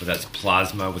 But that's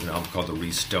Plasma with an album called The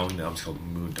Restone. The album's called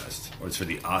Moondust, or it's for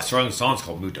the song's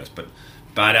called Moondust, but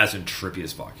badass and trippy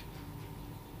as fuck.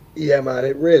 Yeah, man,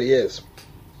 it really is.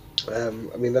 I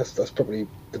mean, that's probably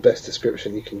the best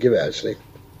description you can give it, actually.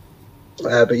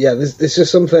 But yeah, this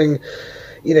is something.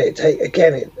 You know,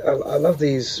 I love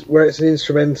these where it's an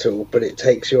instrumental, but it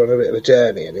takes you on a bit of a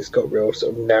journey, and it's got real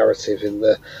sort of narrative in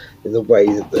the way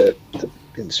that the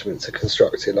instruments are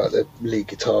constructed. Like the lead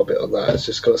guitar bit on that, it's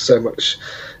just got so much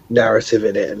narrative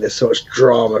in it, and there's so much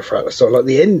drama throughout the song. Like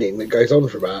the ending that goes on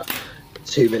for about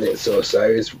 2 minutes or so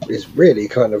is really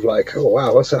kind of like, oh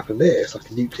wow, what's happened here? It's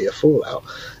like a nuclear fallout.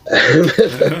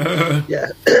 Yeah,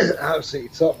 absolutely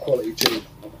top quality tune.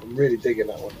 I'm really digging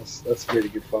that one. That's really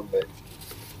good fun, mate.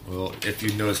 Well, if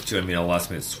you noticed too, I made a last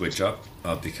minute switch up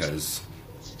because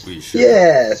we should.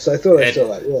 Yes, I thought I saw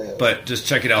that. Yeah, but just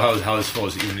check it out how this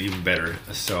flows even better.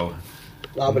 So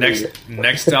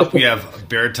next up we have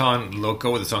Baritone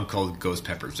Loco with a song called Ghost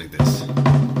Peppers, like this.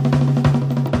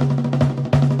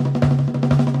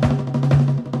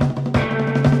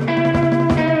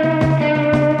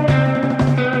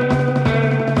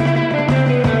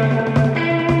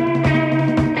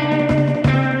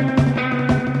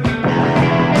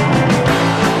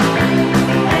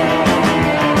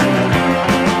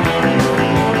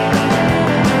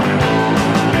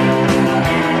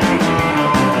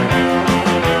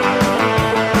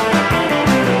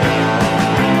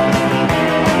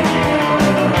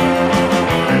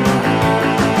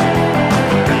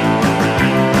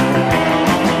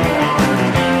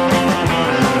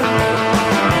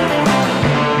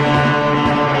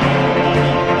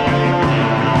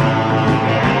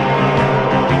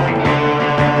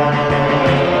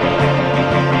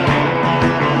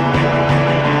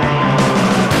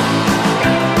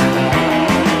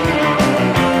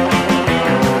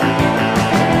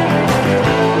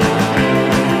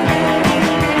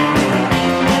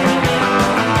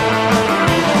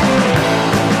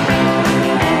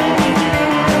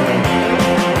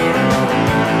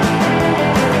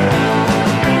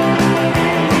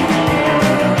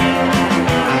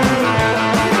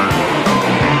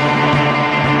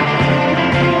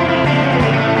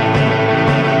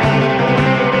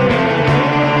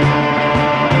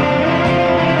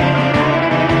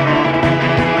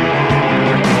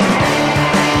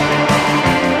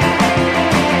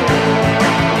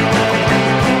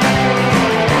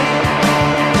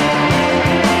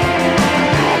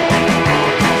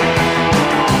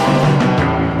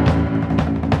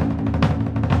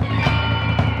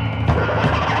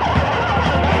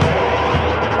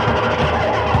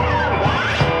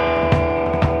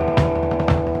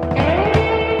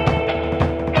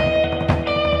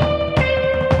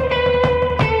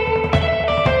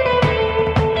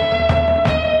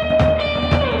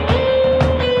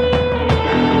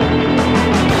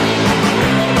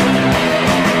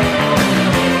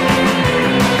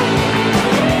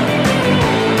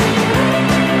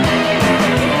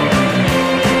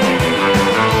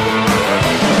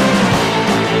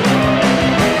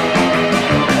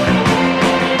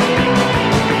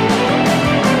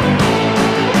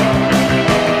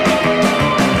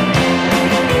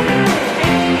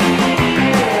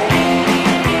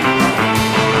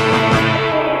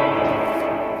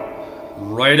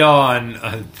 Right on.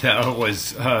 That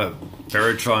was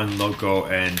Baritron Loco,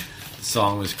 and the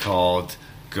song was called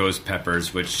Ghost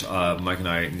Peppers, which neither Mike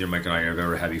and I have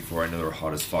ever had before. I know they're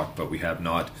hot as fuck, but we have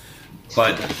not.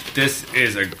 But this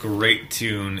is a great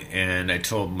tune, and I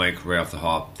told Mike right off the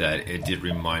hop that it did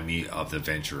remind me of the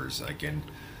Venturers. Again,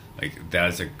 like that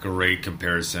is a great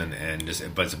comparison, and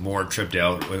but it's more tripped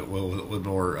out with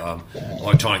more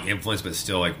electronic influence, but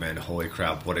still, like, man, holy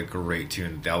crap, what a great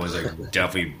tune! That was like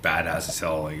definitely badass as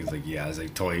hell. Like, it's like, yeah, it's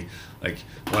like totally like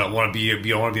want to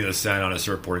be I want to be in the sun on a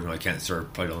surfboard, even though I can't surf,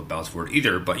 probably don't bounce board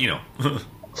either. But you know.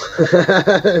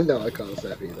 No, I can't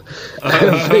surf either.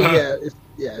 But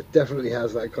yeah, it definitely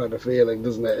has that kind of feeling,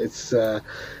 doesn't it? It's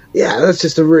that's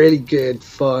just a really good,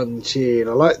 fun tune.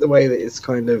 I like the way that it's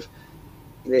kind of,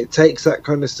 it takes that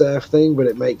kind of surf thing, but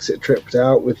it makes it tripped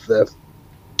out with the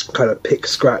kind of pick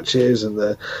scratches and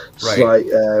the slight, like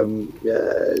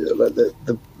the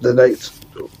notes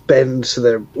bend so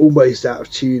they're almost out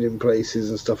of tune in places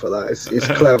and stuff like that. It's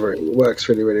clever. It works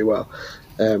really, really well.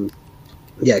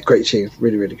 Great tune.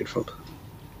 Really, really good fun.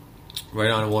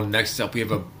 Right on. Well, next up we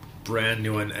have a brand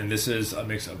new one, and this is a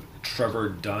mix of Trevor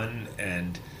Dunn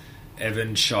and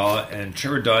Evan Shaw. And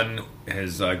Trevor Dunn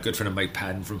is a good friend of Mike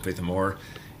Patton from Faith and More,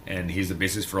 and he's the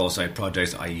bassist for all side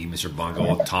projects, i.e. Mr.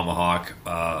 Bungle, Tomahawk,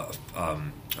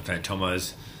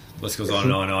 Fantomas. The list goes on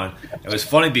and on and on. It was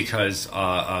funny because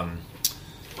I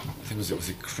think was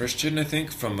it Christian, I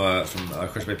think, from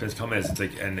Christian by Penn's comments. It's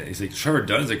like, and he's like, Trevor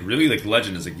Dunn is like really like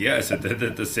legend. It's like, yeah, I said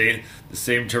the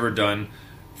same Trevor Dunn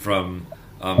from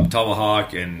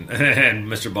Tomahawk and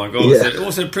Mr. Bungle. Yeah. It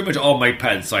was pretty much all Mike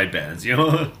Patton side bands, you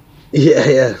know. Yeah,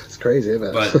 it's crazy, isn't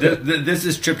it? But this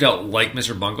is tripped out like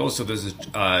Mr. Bungle. So this is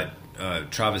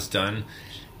Travis Dunn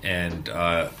and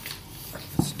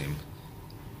what's his name?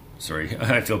 Sorry,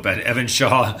 I feel bad. Evan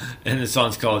Shaw, and the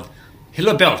song's called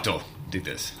Hiliberto. Dig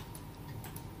this.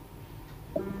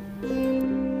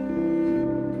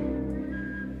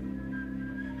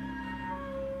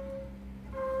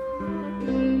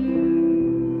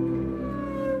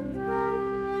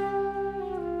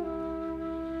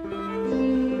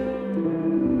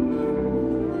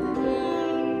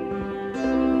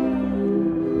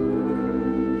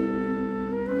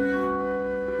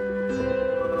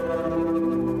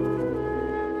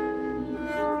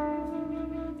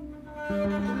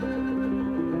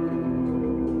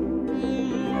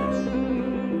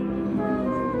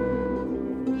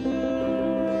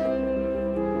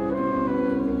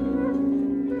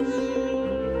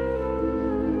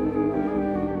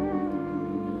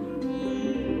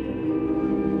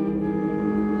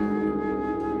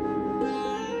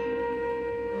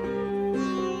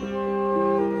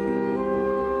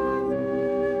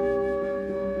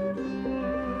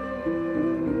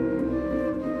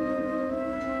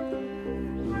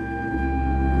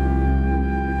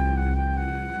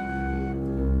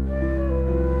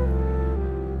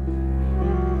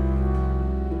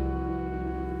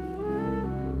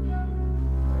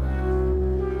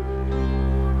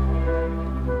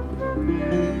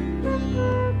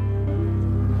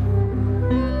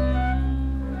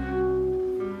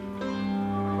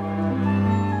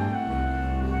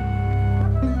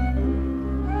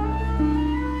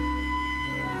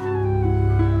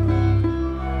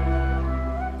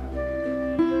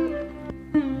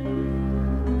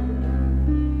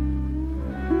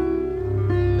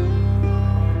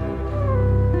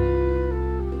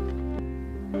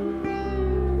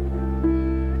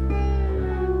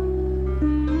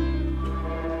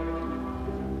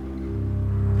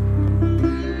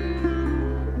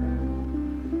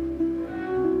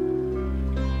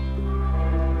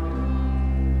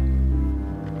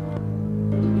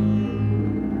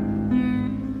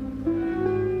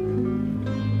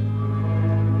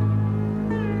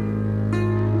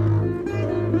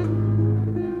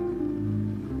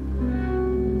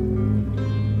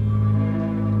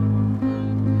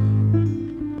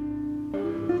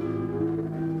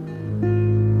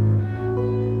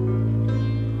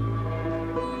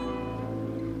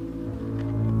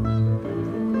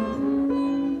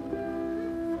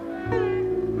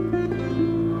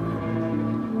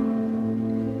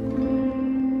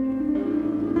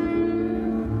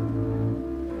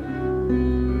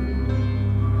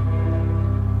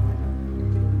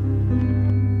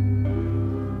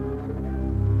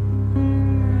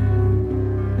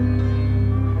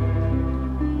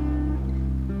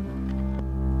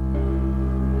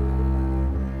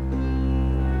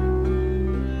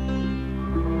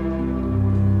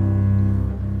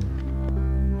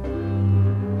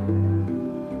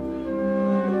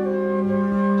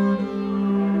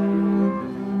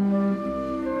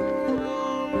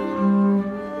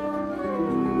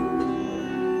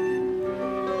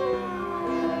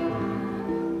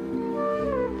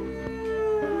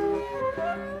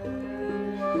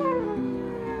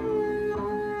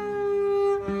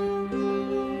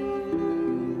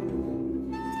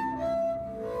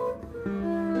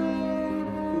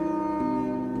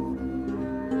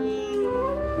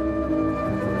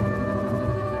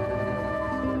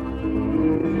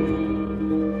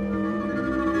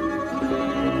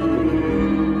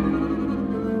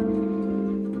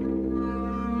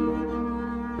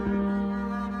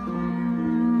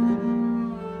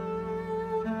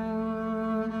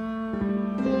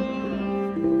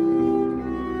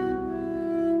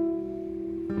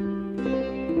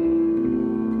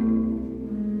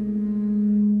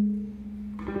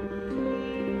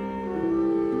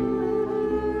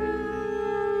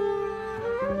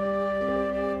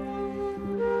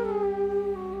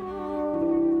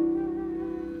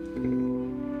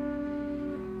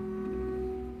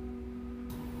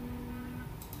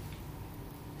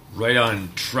 Right on.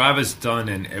 Travis Dunn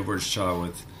and Edward Shaw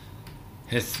with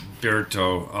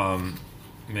Hithberto.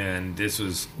 Man, this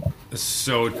was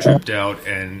so tripped out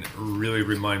and really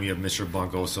reminded me of Mr.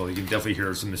 Bungle. So you can definitely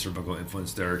hear some Mr. Bungle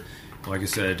influence there. Like I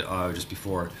said just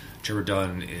before, Trevor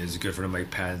Dunn is a good friend of Mike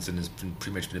Patton's and has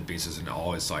pretty much been the basis in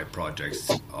all his side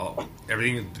projects.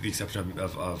 Everything with the exception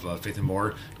of Faith and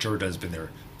More, Trevor Dunn's been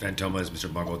there. Fantomas,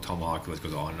 Mr. Bungle, Tomahawk, the list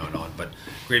goes on and on and on. But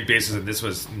great basis, and this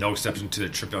was no exception to the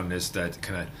trip on this that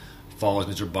kind of follows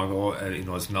Mr. Bungle.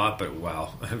 It's not, but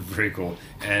wow, very cool.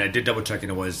 And I did double check,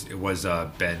 and it was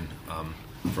Ben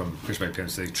from Chris Mike Patton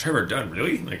saying, Trevor Dunn,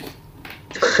 really? Like,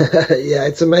 yeah,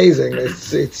 it's amazing.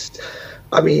 It's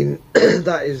I mean,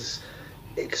 that is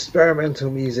experimental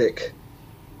music,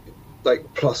 like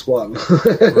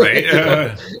 +1. right?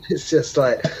 It's just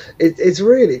like it's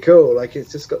really cool. Like,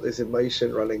 it's just got this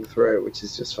emotion running through it, which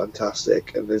is just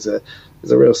fantastic. And there's a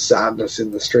real sadness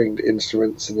in the stringed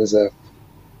instruments, and there's a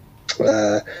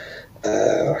I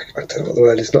don't know what the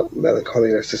word is. Not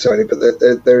melancholy necessarily, but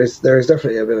there is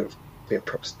definitely a bit of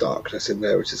perhaps darkness in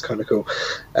there, which is kind of cool.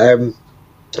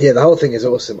 Yeah, the whole thing is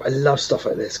awesome. I love stuff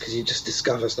like this because you just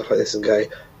discover stuff like this and go,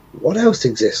 what else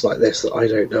exists like this that I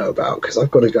don't know about? Because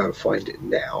I've got to go and find it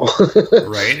now.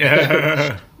 Right.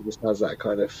 It just has that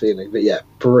kind of feeling. But yeah,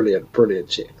 brilliant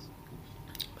tune.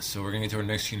 So we're going to get to our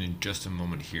next tune in just a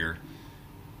moment here.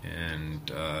 And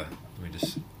let me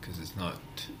just, because it's not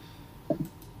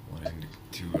wanting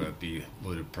to be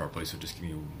loaded properly, so just give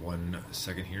me 1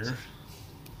 second here.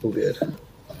 All good.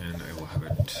 And I will have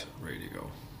it ready to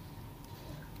go.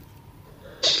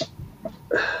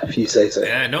 If you say so.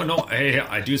 Yeah, no, hey,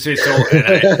 I do say so,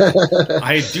 and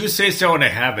I do say so, and I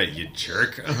have it, you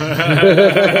jerk.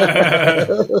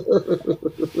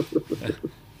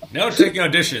 Now taking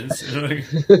auditions.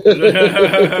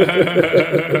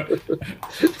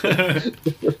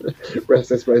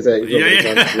 Restless Mosaic. Yeah.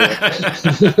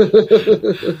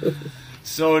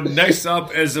 So next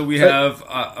up is we have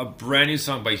a brand new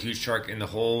song by Huge Shark, and the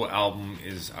whole album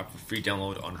is up for free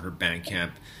download on her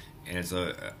Bandcamp. And it's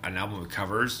an album of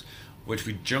covers, which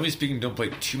we generally speaking don't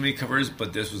play too many covers,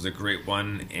 but this was a great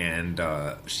one. And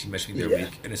she messaged me the other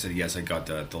week, and I said yes, I got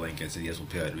the link. I said yes, we'll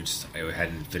play it, which I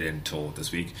hadn't fit in until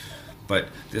this week. But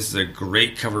this is a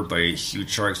great cover by Huge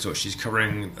Shark. So she's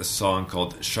covering a song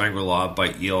called Shangri-La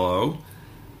by ELO.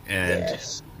 And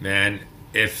man,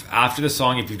 if after the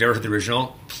song, if you've never heard the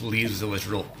original, please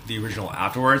listen to the original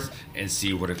afterwards and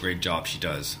see what a great job she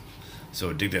does.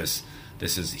 So dig this.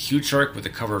 This is Huge Shark with a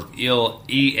cover of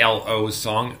ELO's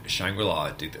song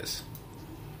Shangri-La. Dig this.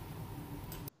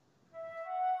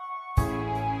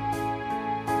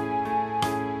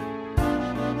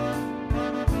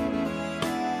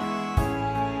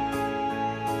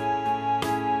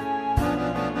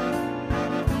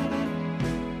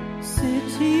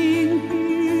 Sitting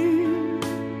here,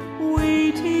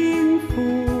 waiting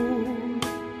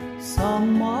for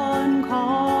someone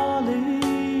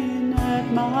calling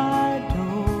at my door.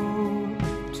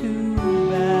 Too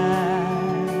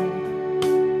bad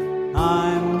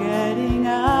I'm getting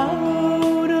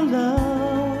out of love.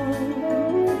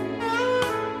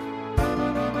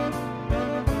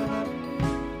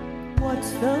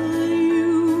 What's the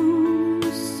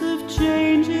use of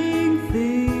changing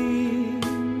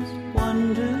things?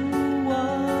 Wonder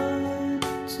what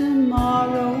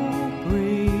tomorrow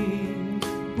brings.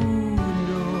 Who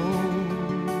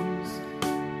knows?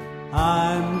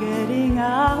 I'm getting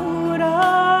out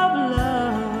of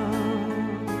love.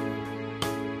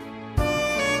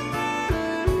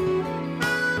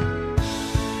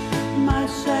 My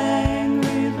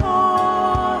Shangri-La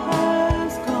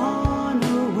has gone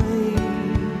away,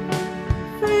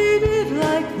 faded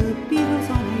like the Beatles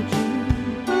on a June.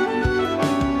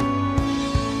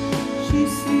 She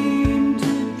seemed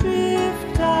to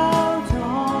drift out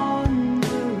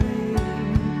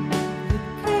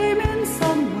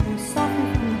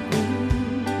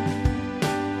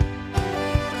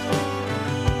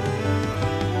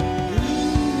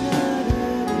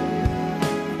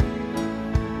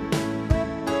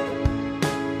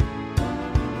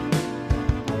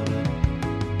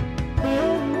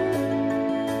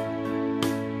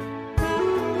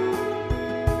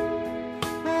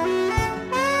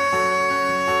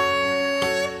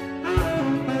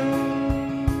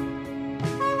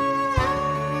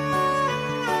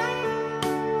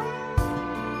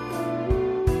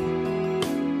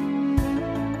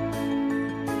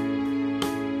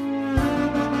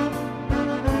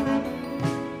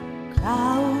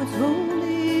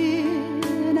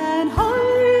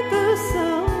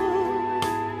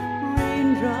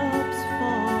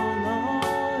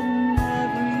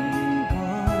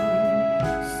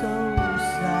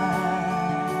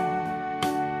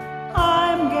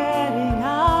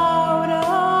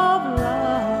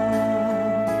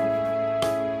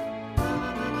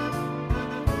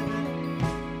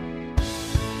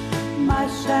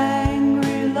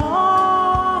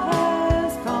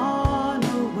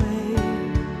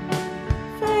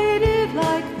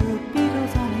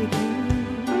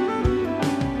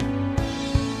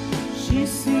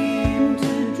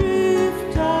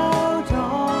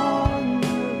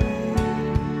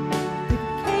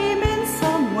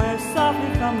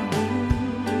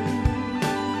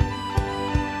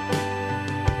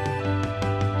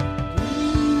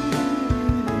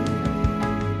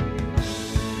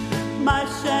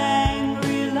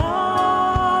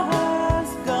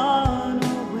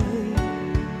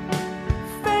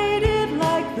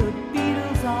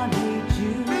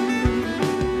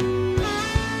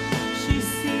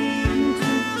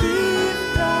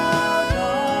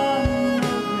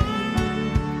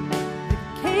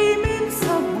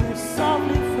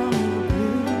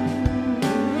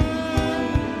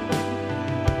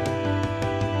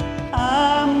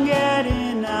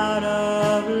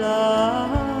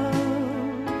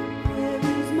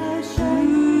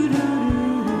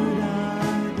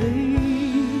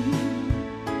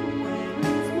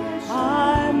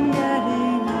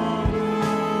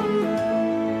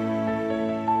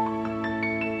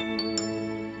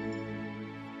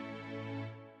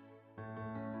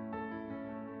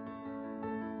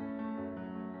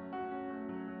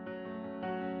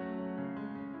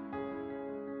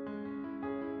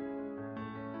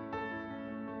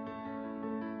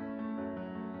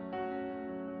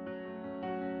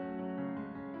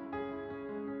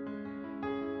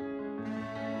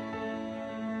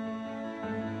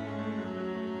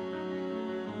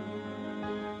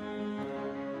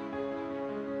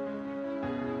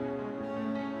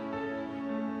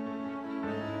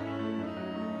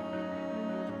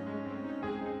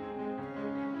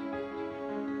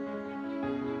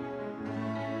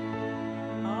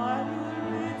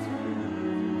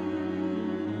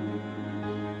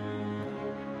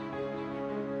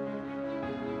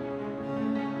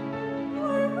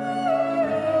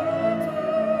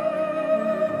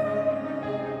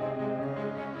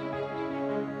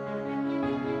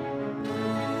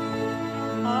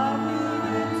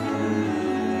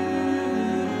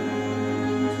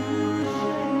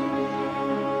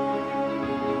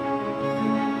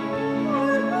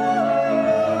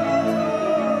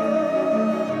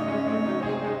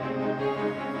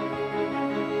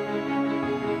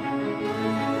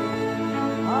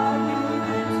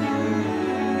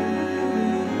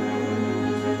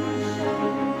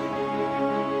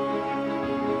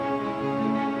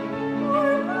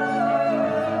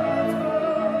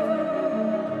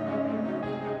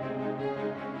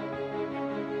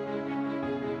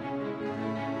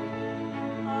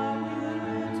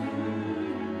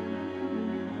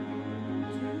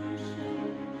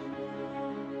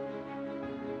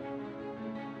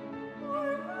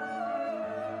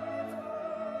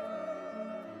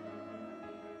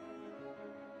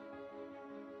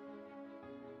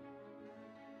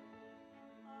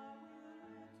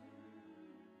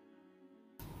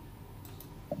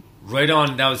Right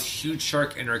on. That was Huge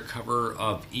Shark in her cover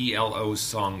of ELO's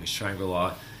song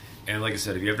Shangri-La. And like I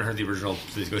said, if you haven't heard the original,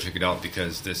 please go check it out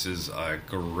because this is a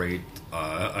great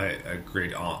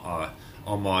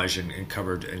homage and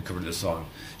covered this song.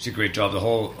 She did a great job.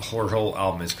 Her whole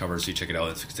album is covered, so you check it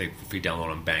out. It's free download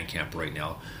on Bandcamp right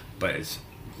now, but it's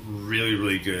really,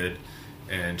 really good.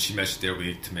 And she messaged there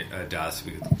to Das.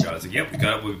 We got it. Like, yep, we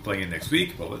got it. We'll be playing it next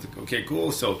week. But okay,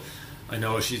 cool. So I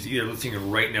know she's either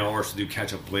listening right now or she'll do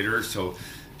catch up later. So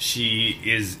she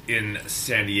is in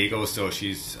San Diego, so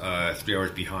she's 3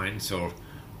 hours behind. So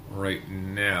right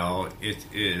now it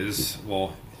is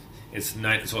it's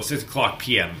 6 o'clock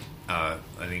p.m. I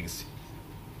think it's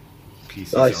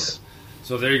PC. Nice.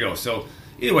 So there you go. So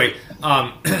anyway,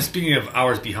 speaking of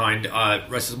hours behind,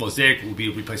 Restless Mosaic will be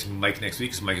replacing Mike next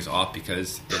week because Mike is off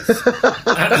because it's...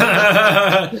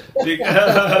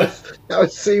 That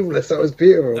was seamless. That was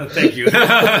beautiful. Thank you.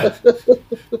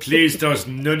 Please, there's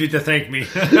no need to thank me.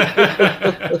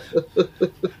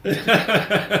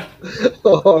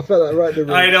 Oh, I felt that right in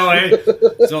the room. I know.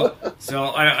 So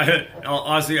I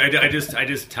honestly, I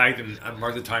just tagged and I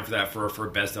marked the time for that for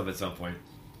best of at some point.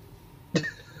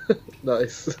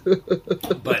 Nice.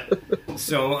 But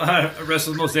so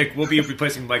Restless Mosaic will be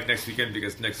replacing Mike next weekend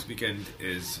because next weekend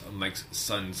is Mike's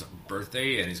son's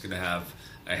birthday and he's going to have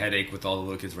a headache with all the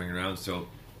little kids running around. So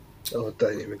Oh,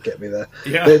 don't even get me there.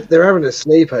 Yeah. They're having a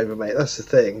sleepover, mate. That's the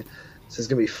thing. So there's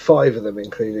going to be 5 of them,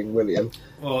 including William.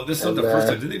 Well, this is not the first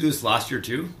time. Didn't they do this last year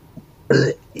too?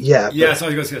 Yeah. Yeah, that's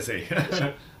what I was going to say.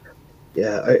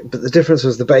 Yeah, but the difference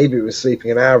was the baby was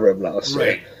sleeping in our room last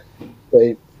Right.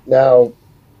 year. Now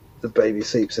the baby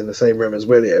sleeps in the same room as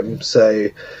William, so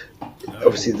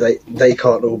obviously they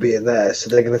can't all be in there, so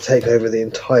they're going to take over the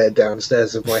entire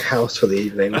downstairs of my house for the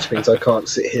evening, which means I can't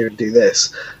sit here and do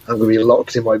this. I'm going to be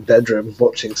locked in my bedroom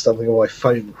watching something on my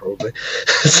phone, probably.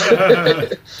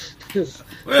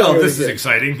 Well, this is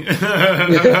exciting. Like,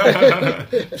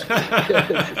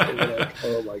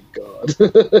 oh my god.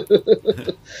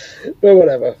 But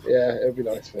whatever, yeah, it'll be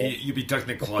nice. You'd be tucked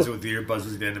in the closet with the earbuds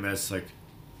with the NMS, like,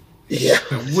 yeah.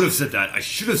 I would have said that. I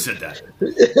should have said that.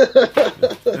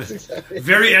 That's exactly.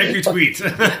 Very angry tweet.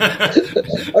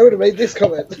 I would have made this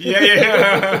comment. Yeah.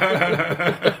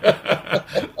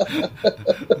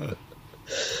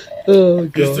 Oh You're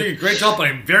god. doing a great job, but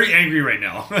I'm very angry right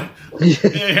now.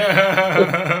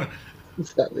 Yeah.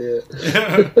 Exactly it.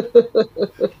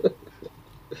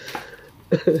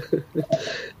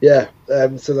 Yeah,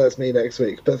 so that's me next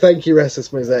week. But thank you,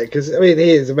 Restless Mosaic, because I mean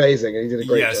he is amazing and he did a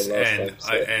great job last time.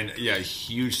 So. And yeah,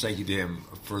 huge thank you to him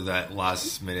for that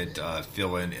last minute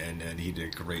fill in, and he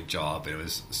did a great job. It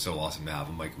was so awesome to have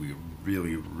him. Like we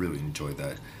really, really enjoyed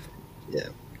that. Yeah,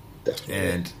 definitely.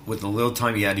 And with the little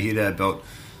time he had about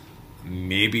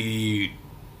maybe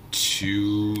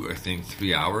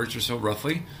 3 hours or so,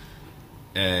 roughly.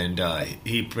 And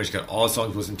he pretty much got all the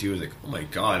songs listened to. He was like, oh my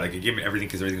god, like he gave me everything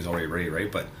because everything was already ready, right?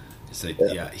 But it's like,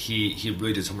 yeah, he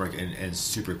really did some work and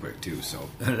super quick too. So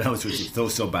that was really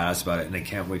so badass about it, and I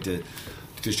can't wait to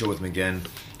show with him again.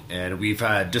 And we've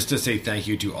had, just to say thank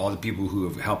you to all the people who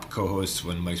have helped co-host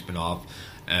when Mike's been off,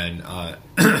 and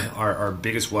our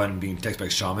biggest one being Text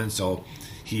Back Shaman. So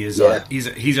he is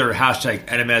he's our hashtag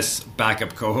NMS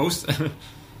backup co-host.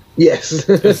 Yes.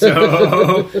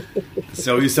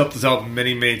 So he's helped us out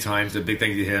many times. A big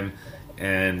thank you to him.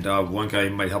 And one guy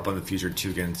who might help in the future too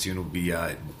again soon will be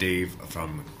Dave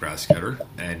from Grass Cutter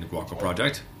and Guaco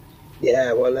Project.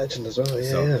 Yeah, what a legend as well.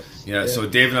 Yeah. So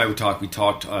Dave and I we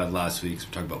talked last week. So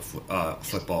we talked about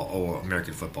football,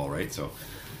 American football, right? So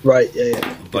Right,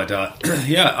 yeah. but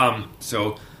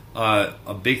so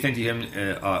a big thank you to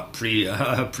him. Pretty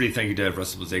thank you to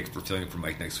Russell Mosaic for filling in for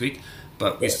Mike next week.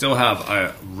 But we still have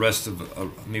a rest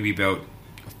of maybe about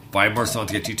 5 more songs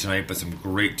to get to tonight, but some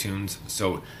great tunes.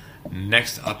 So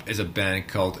next up is a band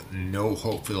called No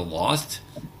Hope for the Lost.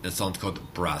 The song's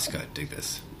called Braska. Dig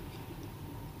this.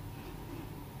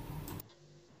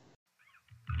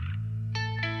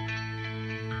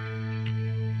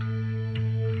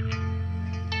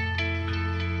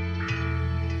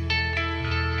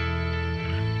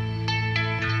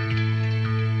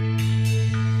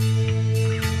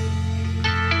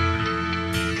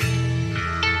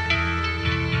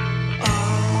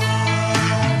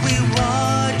 We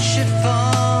watch it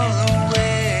fall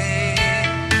away,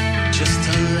 just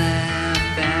to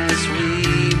laugh as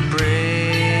we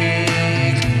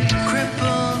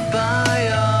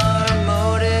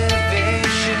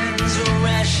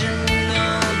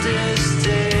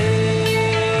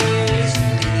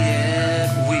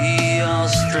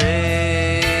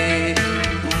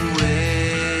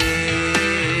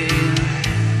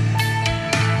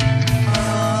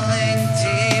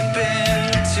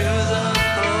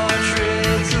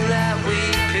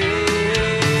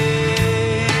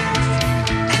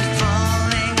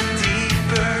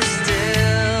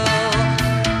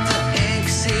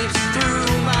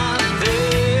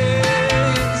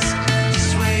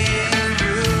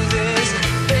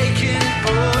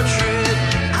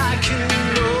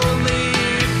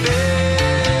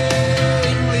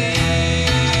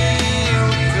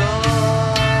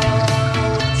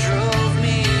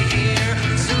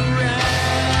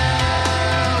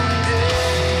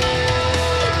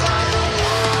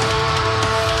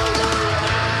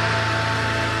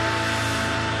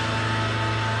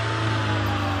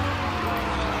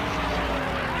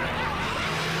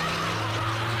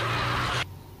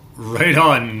Right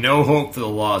on. No Hope for the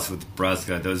Lost with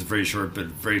Nebraska. That was very short, but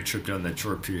very tripped on that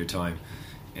short period of time.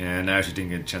 And I actually didn't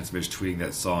get a chance to finish tweeting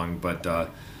that song, but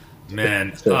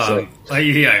man,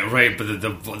 yeah, right. But the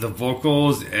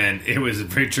vocals, and it was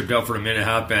very tripped out for a minute and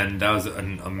a half, and that was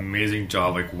an amazing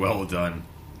job. Like, well done.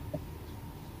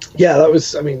 Yeah, that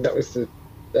was. I mean, that was the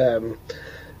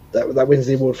that wins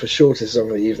the award for shortest song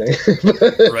of the evening.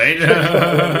 Right.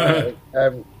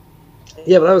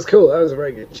 Yeah, but that was cool. That was a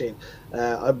very good tune.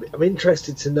 I'm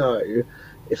interested to know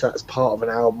if that's part of an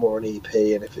album or an EP,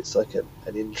 and if it's like an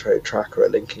intro track or a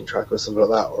linking track or something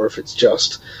like that, or if it's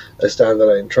just a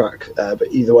standalone track. But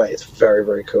either way, it's very,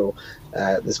 very cool.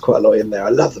 There's quite a lot in there. I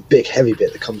love the big heavy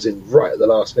bit that comes in right at the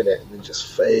last minute and then just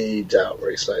fades out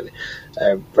very slowly.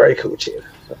 Very cool tune.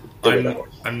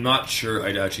 I'm not sure.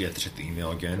 I'd actually have to check the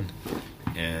email again,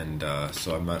 and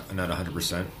so I'm not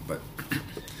 100%, but.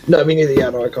 No, I mean,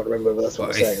 yeah, no, I can't remember, but that's what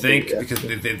I'm saying. I think because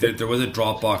there was a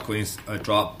Dropbox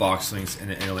links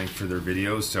and a link for their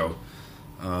videos, so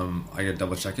I gotta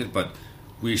double check it. But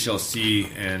we shall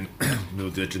see, and we'll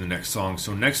do it in the next song.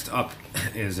 So next up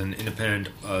is an independent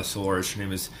solo artist. Her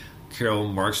name is Carol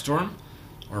Markstrom,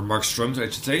 or Markstrom,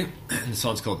 I should say. And the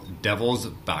song's called "Devil's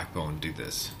Backbone." Do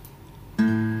this.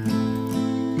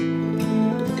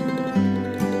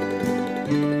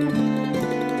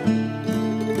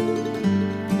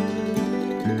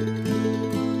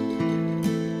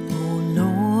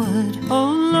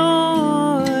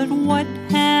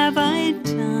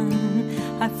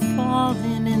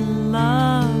 Fallen in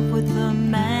love with a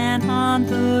man on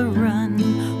the run.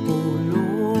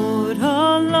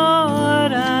 Oh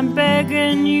Lord, I'm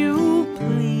begging you,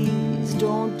 please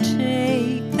don't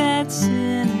take that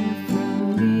sinner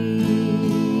from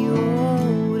me.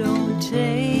 Oh, don't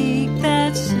take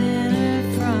that sinner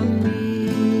from me.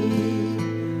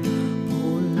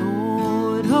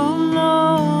 Oh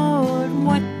Lord,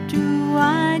 what do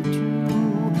I do?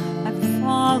 I've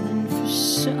fallen for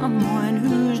someone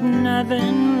who's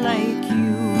nothing like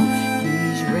you.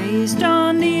 He's raised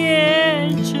on the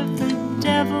edge of the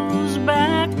devil's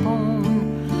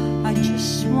backbone. I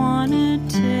just wanna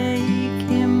take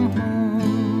him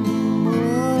home.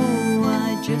 Oh,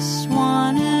 I just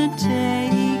wanna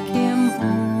take him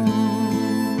home.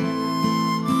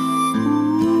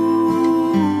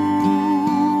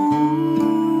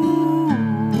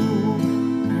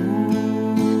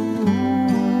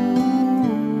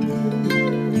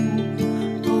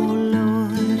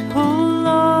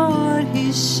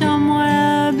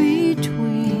 Somewhere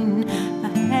between a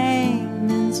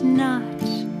hangman's knot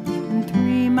and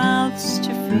 3 mouths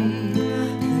to feed.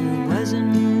 There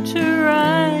wasn't a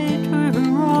right or a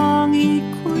wrong he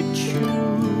could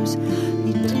choose.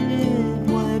 He did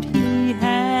what he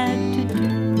had to do.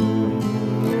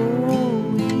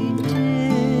 Oh, he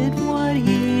did what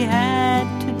he had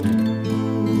to do.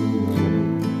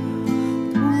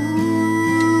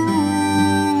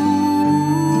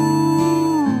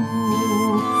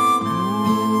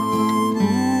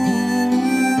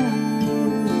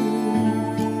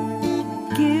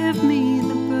 Give me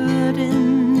the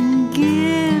burden,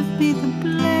 give me the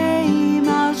blame.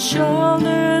 I'll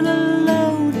shoulder the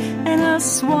load and I'll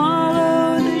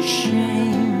swallow the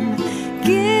shame.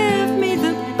 Give me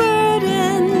the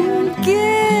burden,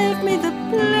 give me the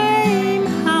blame.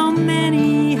 How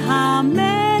many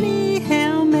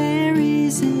Hail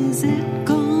Marys is it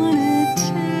gonna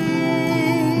take?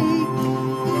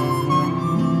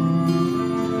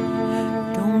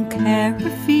 Don't care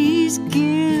if he's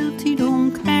guilty,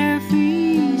 don't care if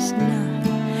he's not.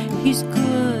 He's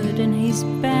good and he's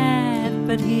bad,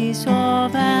 but he's all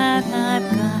that I've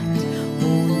got.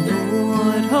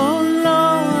 Oh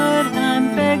Lord,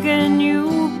 I'm begging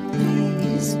you,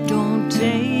 please don't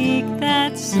take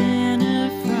that sinner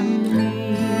from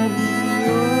me.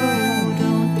 Oh,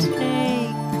 don't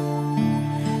take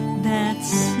that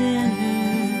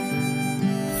sinner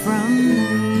from me.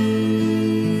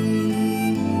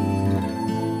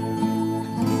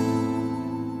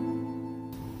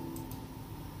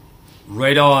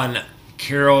 Right on,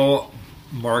 Carol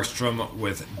Markstrom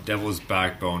with Devil's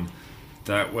Backbone.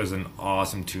 That was an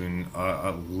awesome tune. I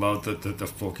loved the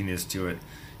folkiness to it,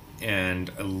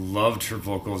 and I loved her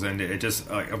vocals, and it just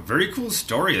a very cool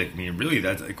story. Like, I mean, really,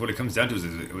 that's like what it comes down to is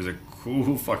it was a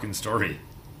cool fucking story.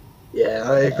 Yeah,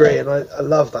 I agree, and I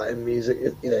love that in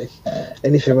music.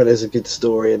 Anything where there's a good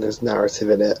story and there's narrative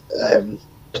in it,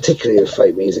 particularly with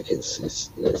folk music, it's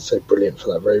so brilliant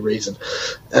for that very reason.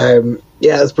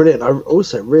 Yeah, it's brilliant. I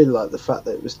also really like the fact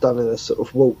that it was done in a sort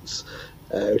of waltz,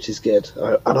 which is good.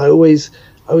 I always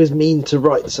I always mean to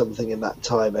write something in that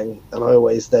timing, and I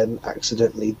always then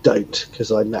accidentally don't,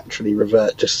 because I naturally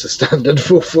revert just to standard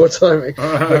 4/4 timing.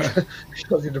 I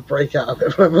need to break out of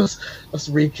it. I must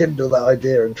rekindle that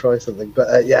idea and try something. But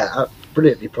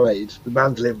brilliantly played. The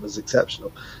mandolin was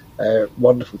exceptional.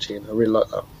 Wonderful tune. I really like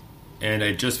that. And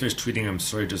I just finished tweeting. I'm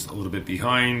sorry, just a little bit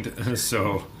behind.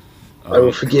 So I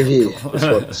will forgive you this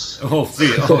once. Oh,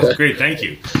 please. Oh, great. Thank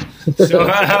you. So,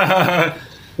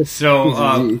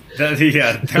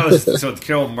 that was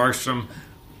Carol Markstrom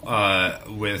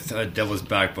with Devil's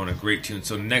Backbone, a great tune.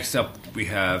 So next up we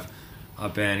have a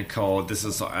band called, this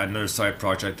is another side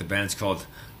project. The band's called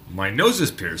My Nose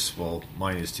is Pierced. Well,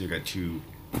 mine is too. Got two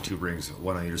rings,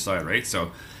 one on either side, right?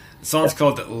 So the song's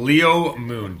called Leo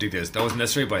Moon. Dig this. That wasn't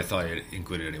necessary, but I thought I'd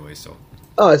include it anyway. So.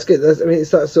 Oh, it's good.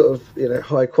 It's that sort of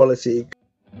high quality.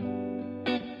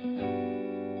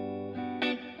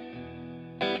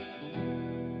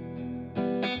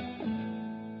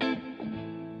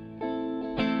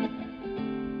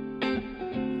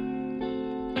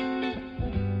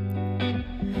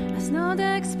 As not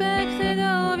expected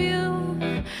of you,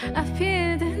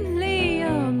 appeared in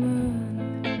Leo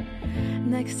moon,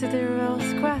 next to the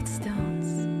rose quartz stones.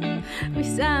 We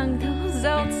sang those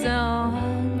old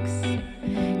songs.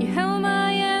 You held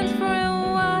my hand for a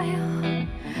while.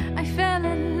 I fell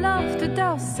in love to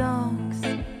those songs,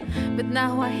 but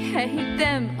now I hate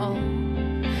them all.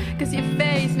 'Cause your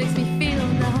face makes me feel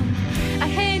numb. I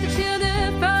hate that you're the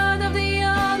part of the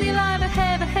only life I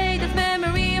have. I hate that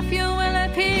memory of you will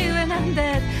appear when I'm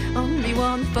dead. Only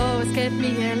one force kept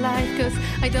me alive, 'cause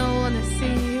I don't wanna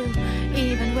see you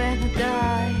even when I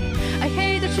die. I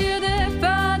hate that you're the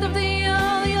part of the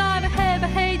only life I have. I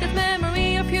hate that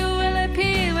memory of you will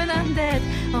appear when I'm dead.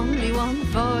 Only one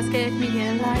force kept me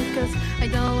alive, 'cause I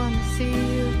don't wanna see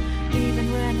you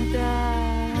even when I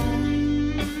die.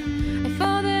 I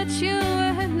thought that you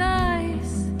were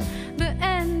nice, but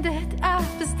ended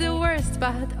up as the worst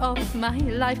part of my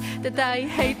life. That I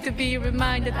hate to be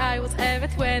reminded I was ever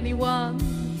 21.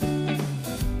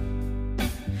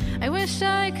 I wish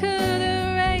I could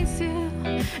erase you,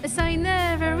 as I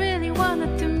never really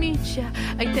wanted to meet you.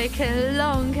 I take the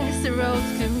longest road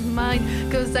to mine,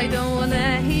 'cause I don't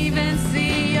wanna even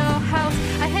see your house.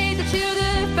 I hate that you're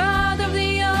the part of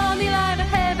the only life I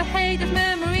have. I hate that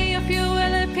memory of you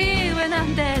will appear when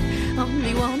I'm dead.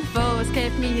 Only one force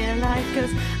kept me alive,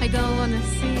 'cause I don't wanna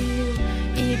see you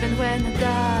even when I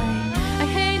die. I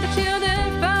hate that you're the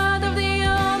part of the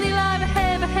only life I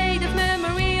have. I hate that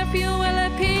memory of you will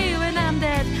appear when I'm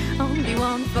dead. Only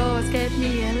one force kept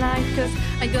me alive, 'cause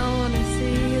I don't wanna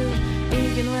see you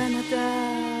even when I die.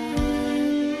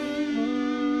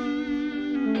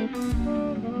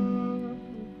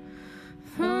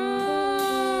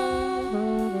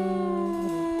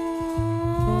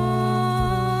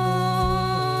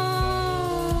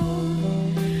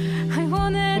 I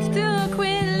wanted to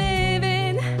quit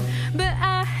living, but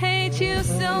I hate you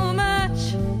so much.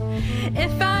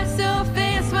 If I saw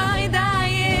things while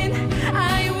dying,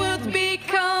 I would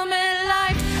become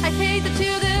alive. I hate that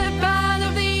you're the part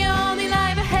of the only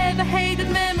life I have. I hate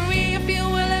that memory of you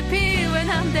will appear when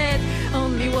I'm dead.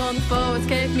 Only one force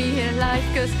kept me alive,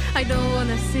 'cause I don't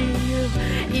wanna see you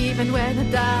even when I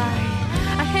die.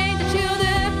 I hate that you're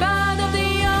the part of the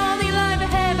only life I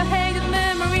have. I hate that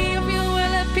memory of you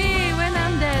will appear when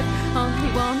I'm dead. Only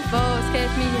one force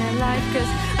kept me alive,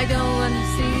 'cause I don't wanna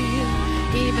see you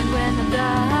even when I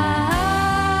die.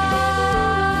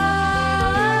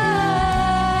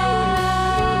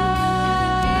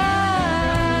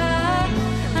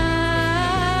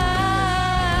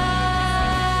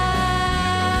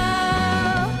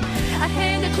 I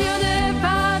hate that you're the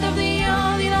part of the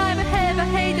only life I have. I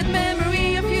hate that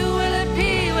memory of you will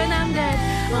appear when I'm dead.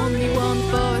 Only one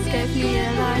force kept me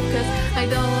alive, 'cause I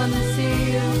don't wanna see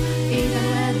you even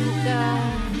when I die.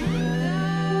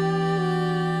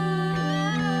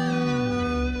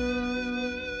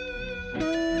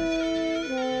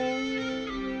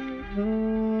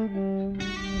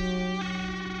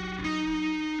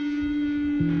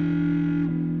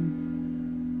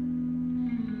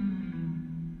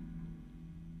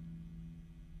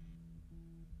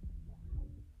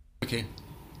 Okay.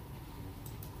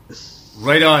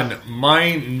 Right on.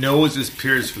 My Nose is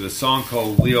Pierced for the song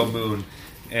called Leo Moon.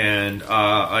 And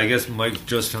I guess Mike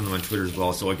just found them on Twitter as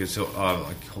well, so I guess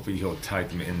hopefully he'll tag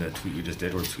them in the tweet you just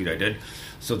did, or the tweet I did.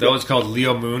 So that was called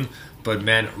Leo Moon. But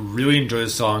man, really enjoy the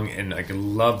song, and I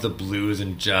love the blues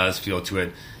and jazz feel to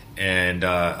it. And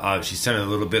she sounded a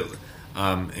little bit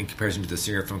in comparison to the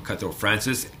singer from Cutthroat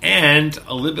Francis, and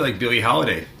a little bit like Billie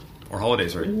Holiday, or Holiday,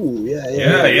 sorry. Ooh, yeah.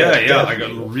 I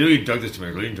really dug this to me.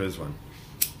 I really enjoyed this one.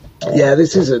 Yeah,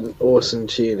 this is an awesome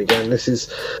tune. Again, this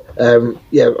is, I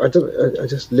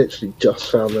just literally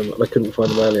just found them. I couldn't find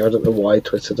them earlier. I don't know why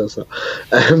Twitter does that.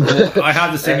 I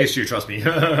have the same issue. Trust me.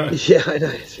 Yeah, I know,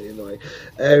 it's really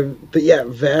annoying. But yeah,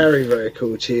 very, very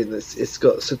cool tune. It's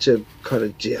got such a kind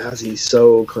of jazzy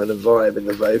soul kind of vibe in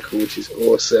the vocal, which is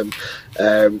awesome.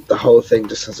 The whole thing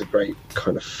just has a great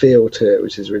kind of feel to it,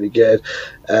 which is really good.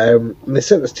 And they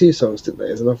sent us 2 songs, didn't they?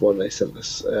 There's another one they sent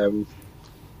us.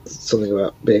 Something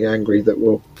about being angry that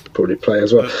we'll probably play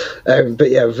as well. But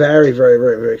yeah, very, very,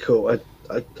 very, very cool.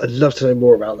 I'd love to know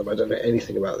more about them. I don't know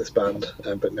anything about this band,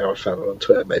 but now I've found them on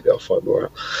Twitter. Maybe I'll find more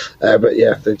out. But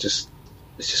yeah, it's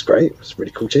just great. It's a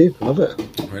really cool tune. I love it.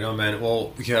 Right on, man.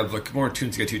 Well, we have like more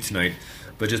tunes to get to tonight,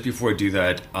 but just before we do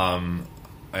that, I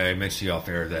mentioned to you off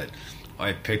air that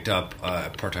I picked up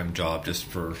a part-time job just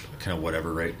for kind of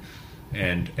whatever, right?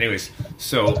 And anyways,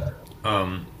 so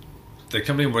the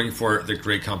company I'm working for, they're a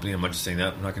great company. I'm not just saying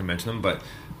that. I'm not going to mention them, but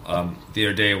the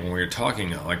other day when we were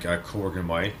talking, like a coworker of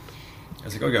mine, I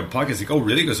was like, "Oh, you got a podcast?" He's like, "Oh,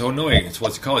 really?" He goes, "Oh, no, it's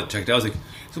what's it called?" Checked it out. I was like,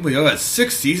 "Somebody got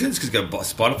 6 seasons?" Because got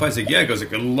Spotify. I was like, "Yeah." He goes,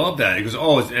 like, "I love that." He goes,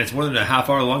 "Oh, it's more than a half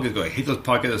hour long." He goes, "I hate those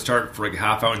podcasts that start for like a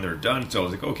half hour and they're done." So I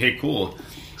was like, "Okay, cool."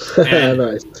 And,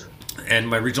 Nice. and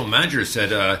my regional manager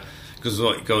said, he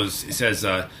says,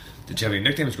 "Did you have any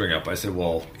nicknames growing up?" I said,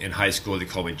 "Well, in high school they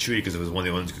called me Chewy because it was one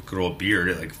of the ones who could grow a beard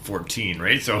at like 14,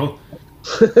 right?" So,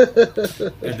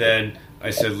 and then I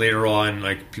said later on,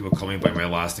 like people call me by my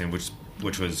last name, which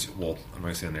was, well, I'm not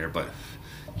gonna say in there, but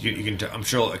you can. I'm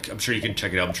sure you can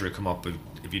check it out. I'm sure it'll come up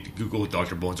if you Google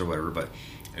Dr. Bones or whatever. But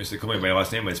I said, call me by my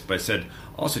last name. But I said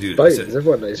also, dude, Bones.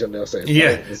 Everyone knows your last name.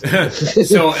 yeah.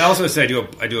 So I also said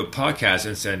I do a podcast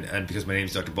and because my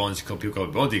name's Dr. Bones, people call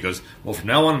me Bonesy. He goes, "Well, from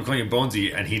now on, I'm calling you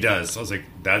Bonesy," and he does. So I was like,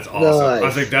 "That's awesome." Nice. I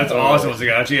was like, "That's awesome." I was like,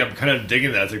 "Actually, I'm kind of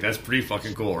digging that." I was like, "That's pretty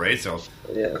fucking cool, right?" So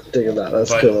Yeah, digging that. That's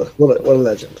But- cool. What a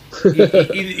legend.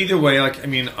 either way, like I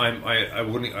mean,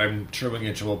 I'm sure we'll get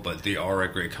in trouble, but they are a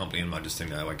great company. I'm not just saying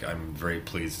that. Like I'm very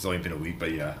pleased. It's only been a week,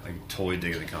 but yeah, I'm totally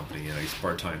digging the company. You know, it's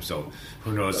part time, so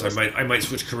who knows? I might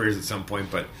switch careers at some point,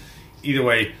 but either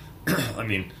way, I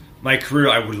mean, my career,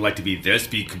 I would like to be this.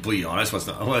 Be completely honest.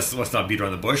 Let's not beat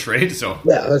around the bush, right? So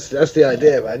Yeah, that's the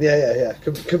idea, man. Yeah.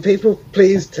 Can people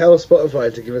please tell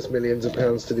Spotify to give us millions of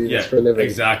pounds to do yeah, this for a living?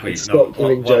 exactly. And stop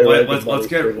giving Joe Rogan money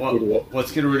for an idiot.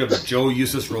 Let's get rid of Joe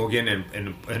Eustace Rogan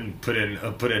and put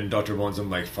in Dr. Bones in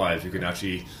like 5 who can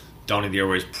actually dominate the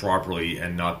airways properly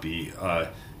and not be.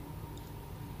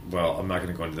 Well, I'm not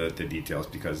going to go into the details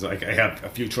because like I have a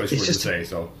few choice words to say.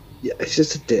 So Yeah, he's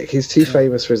just a dick. He's too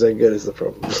famous for his own good is the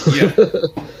problem.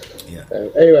 yeah.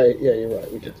 Anyway, yeah, you're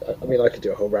right. I could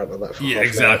do a whole rant on that. For Yeah,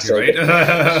 half an hour, exactly,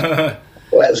 so- right?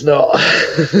 Let's not.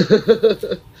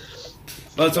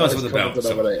 Well, that's what it's Common about.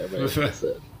 denominator, mate. So,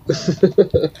 That's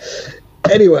it.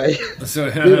 Anyway,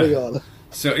 moving on.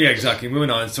 So yeah, exactly. Moving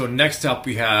on. So next up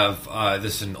we have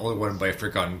this is an older one by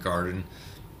Forgotten Garden,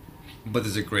 but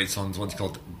there's a great song. This one's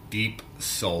called Deep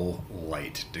Soul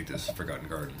Light. Dig this, Forgotten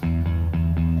Garden.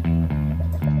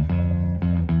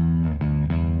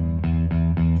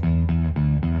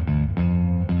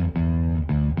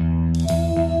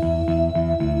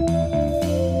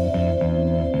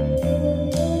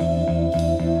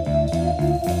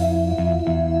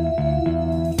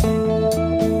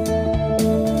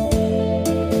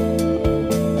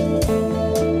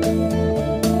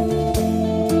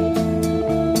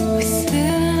 We sit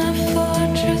in our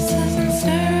fortresses and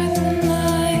stare at the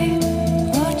night,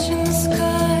 watching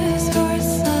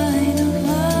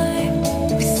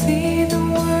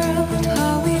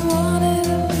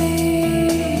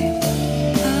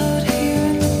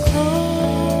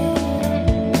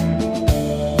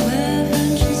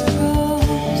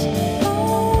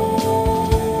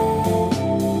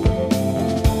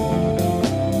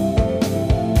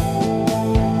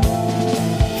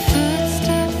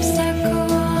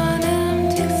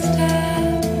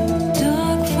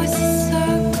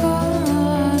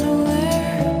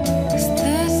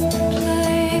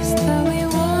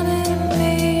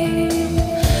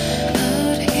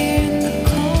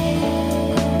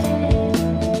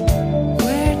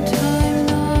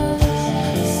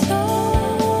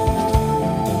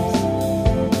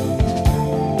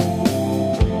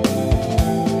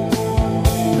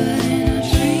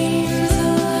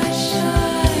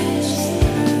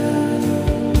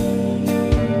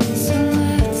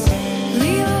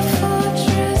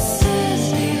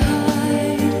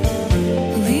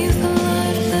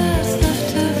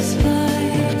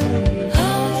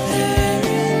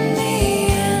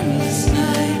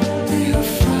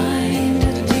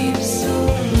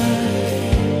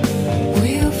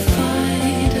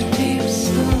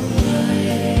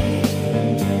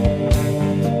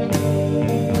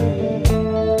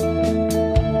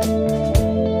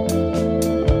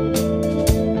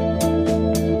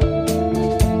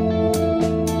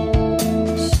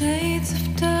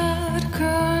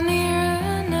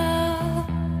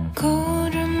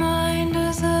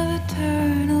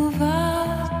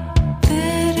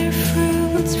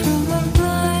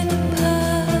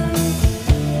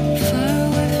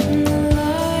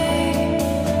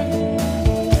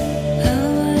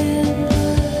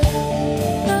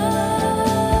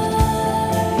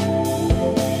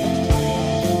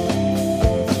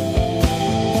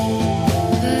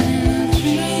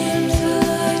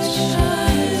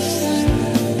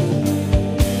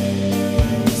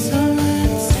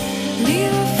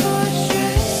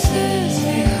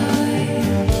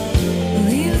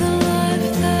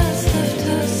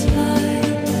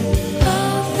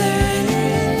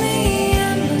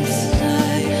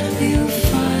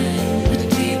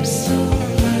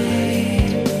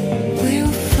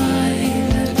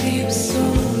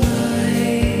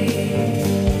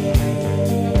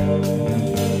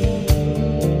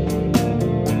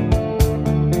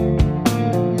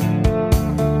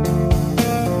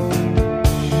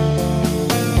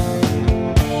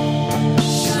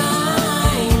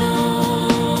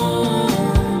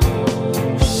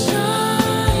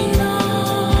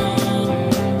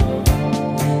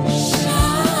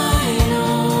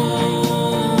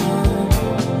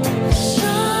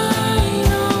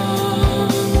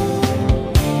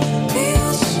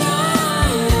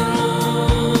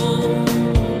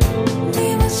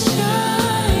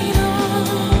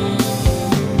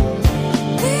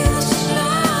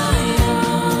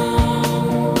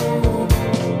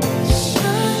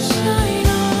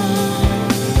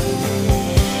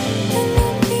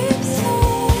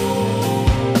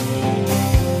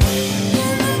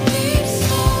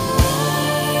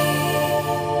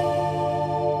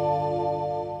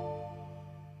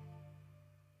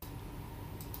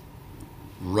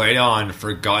Right on,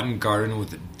 Forgotten Garden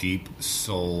with Deep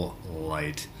Soul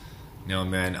Light. Now,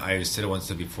 man, I said it once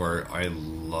before, I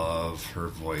love her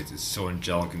voice. It's so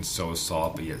angelic and so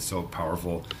soft, but yet so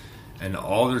powerful. And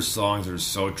all their songs are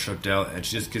so tripped out, and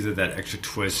she just gives it that extra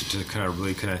twist. It just kind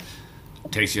of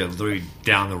takes you literally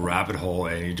down the rabbit hole,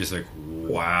 and you're just like,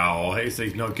 wow. It's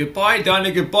like, no, goodbye,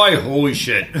 Donna, goodbye. Holy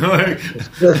shit. You know?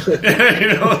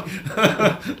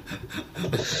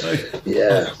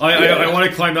 Yeah. I want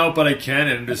to climb out, but I can't,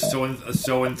 and I'm just so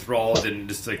enthralled and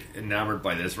just like enamored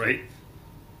by this, right?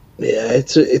 Yeah,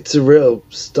 it's a real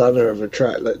stunner of a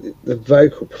track. Like the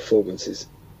vocal performance is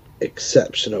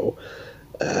exceptional,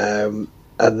 and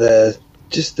the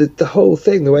whole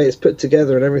thing, the way it's put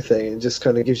together and everything, it just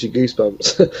kind of gives you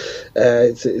goosebumps.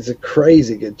 It's a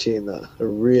crazy good tune. That I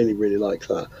really like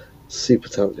that. Super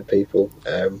talented people.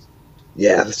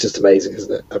 Yeah, it's just amazing,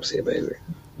 isn't it? Absolutely amazing.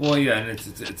 Well, yeah, and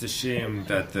it's a shame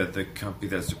that the company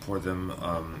that supported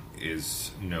them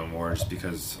is no more, just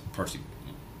because partially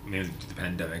maybe due to the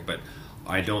pandemic. But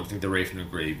I don't think they're ready from the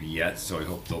grave yet, so I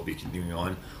hope they'll be continuing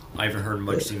on. I haven't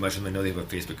heard seen much from them. I know they have a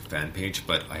Facebook fan page,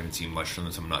 but I haven't seen much from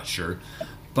them, so I'm not sure.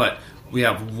 But we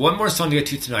have one more song to get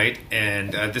to tonight,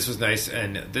 and this was nice.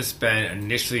 And this band,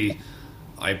 initially,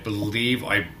 I believe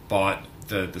I bought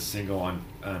the single on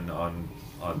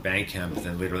Bandcamp, and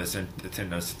then later they sent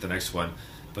us the next one.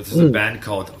 But there's a band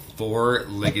called Four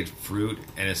Legged Fruit,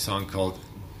 and a song called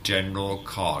General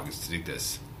Cogs. Dig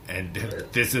this. And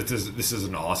this is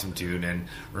an awesome tune, and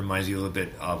reminds you a little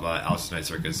bit of Alice Night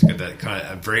Circus. That kind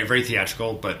of very very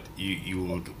theatrical, but you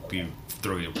will be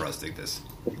thoroughly impressed. Like this,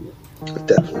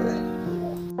 definitely.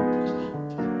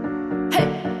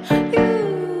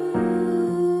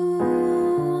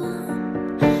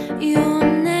 Your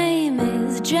name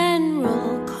is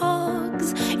General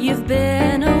Cogs. You've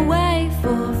been away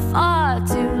for far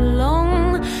too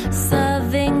long,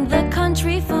 serving the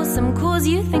country for some cause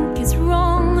you think is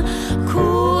wrong.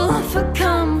 Cool for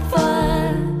comfort.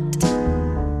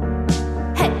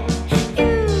 Hey,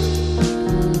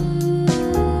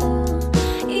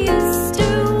 you used to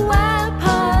wear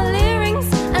pearl earrings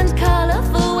and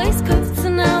colourful waistcoats,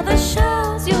 and now the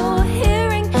shells you're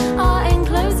hearing are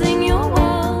enclosing your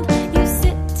world. You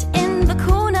sit in the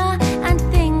corner and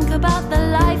think about the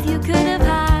life you could have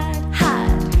had,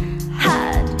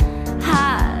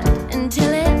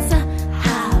 until it's a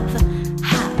have.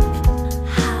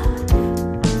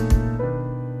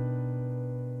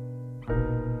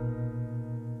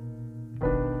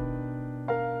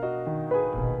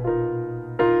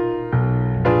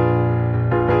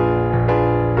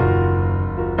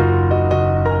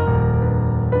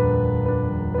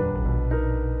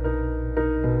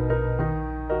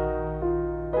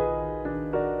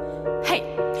 Hey,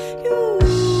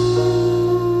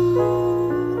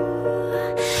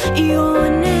 your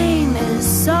name is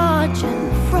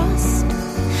Sergeant Frost.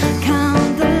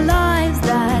 Count the lives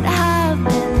that have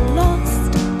been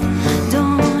lost.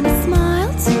 Don a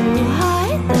smile to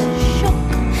hide the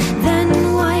shock,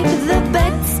 then wipe the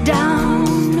beds down.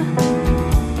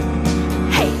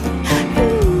 Hey,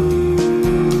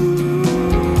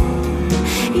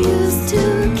 you used to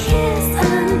kiss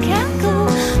and cackle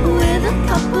with a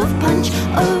cup of punch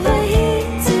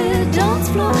overheated dance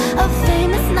floor, a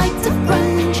famous night of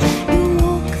grunge. You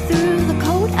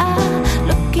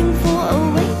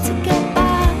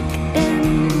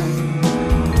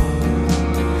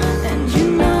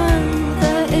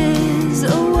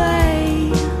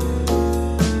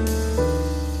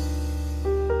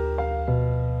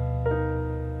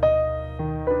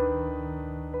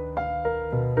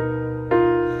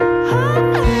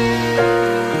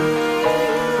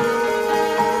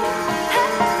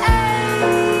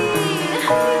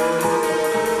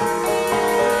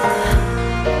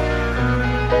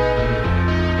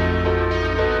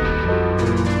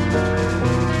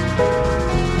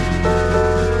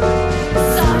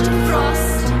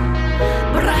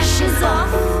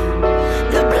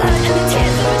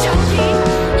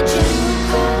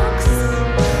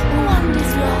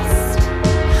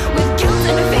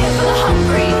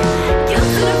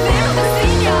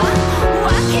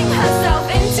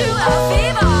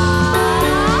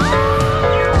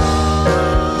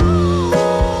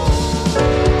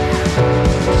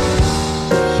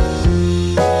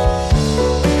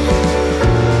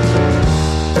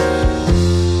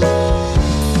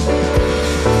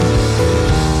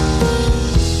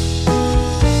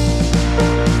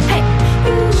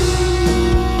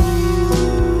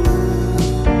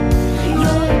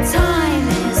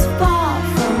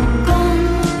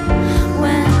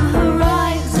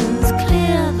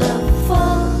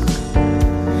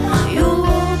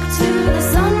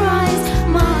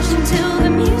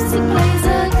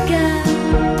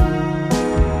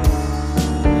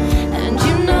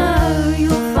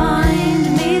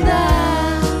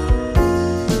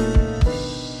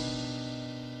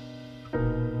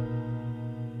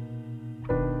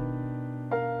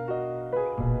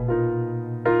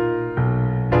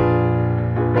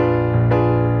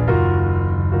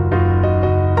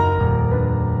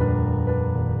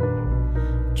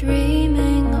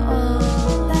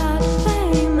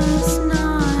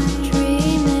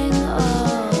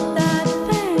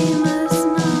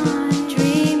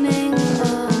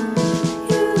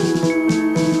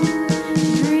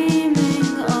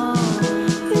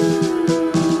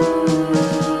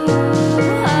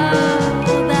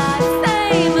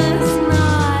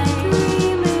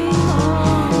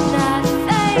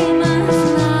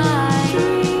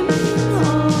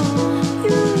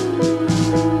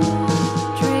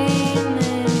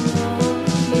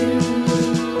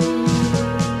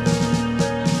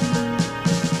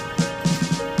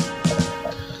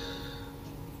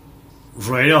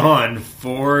Right on.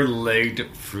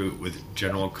 Four-Legged Fruit with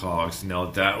General Cogs.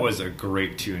 Now, that was a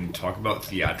great tune. Talk about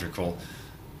theatrical.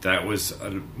 That was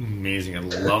amazing. I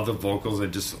love the vocals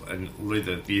and really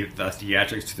the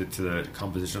theatrics to the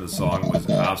composition of the song was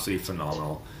absolutely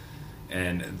phenomenal.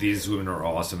 And these women are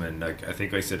awesome. And I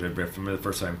think I said from the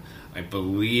first time, I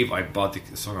believe I bought the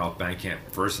song off Bandcamp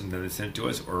first and then they sent it to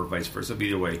us, or vice versa. But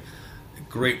either way,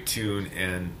 great tune.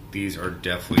 And these are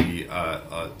definitely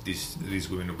these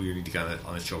women we need to get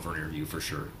on the show for an interview for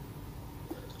sure.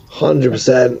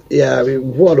 100%. Yeah, I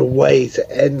mean, what a way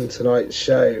to end tonight's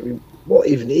show. I mean, what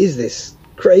even is this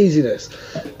craziness?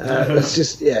 It's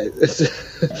just, it's,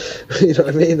 you know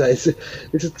what I mean? It's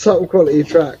a top quality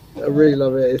track. I really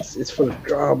love it. It's full of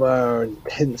drama,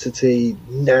 intensity,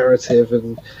 narrative,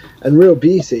 and real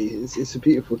beauty. It's a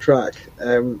beautiful track.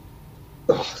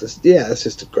 It's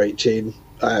just a great tune.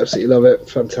 I absolutely love it.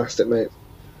 Fantastic, mate.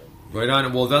 Right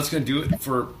on. Well, that's going to do it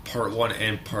for part 1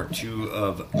 and part 2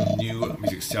 of New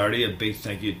Music Saturday. A big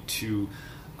thank you to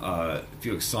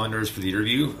Felix Saunders for the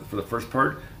interview for the first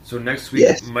part. So next week,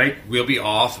 yes, Mike will be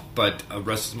off, but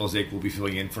Restless Mosaic will be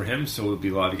filling in for him, so we'll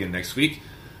be live again next week.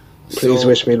 Please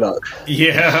wish me luck.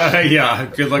 Yeah.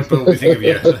 Good luck, but we think of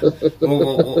you.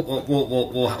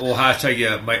 We'll hashtag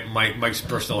you Mike's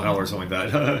personal hell or something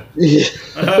like that.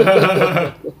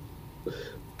 Yeah.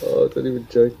 Oh, don't even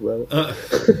joke about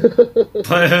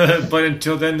it. But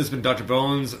until then, this has been Dr.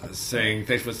 Bones saying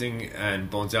thanks for listening, and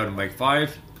Bones out, and Mike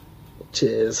 5.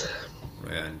 Cheers.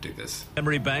 Right on, dig this.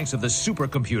 Memory banks of the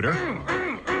supercomputer.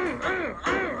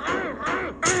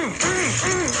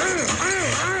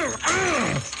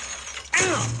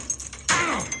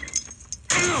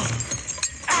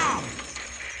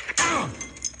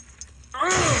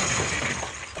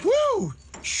 Woo!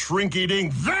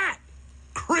 Shrinky-ding that!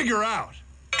 Krieger out!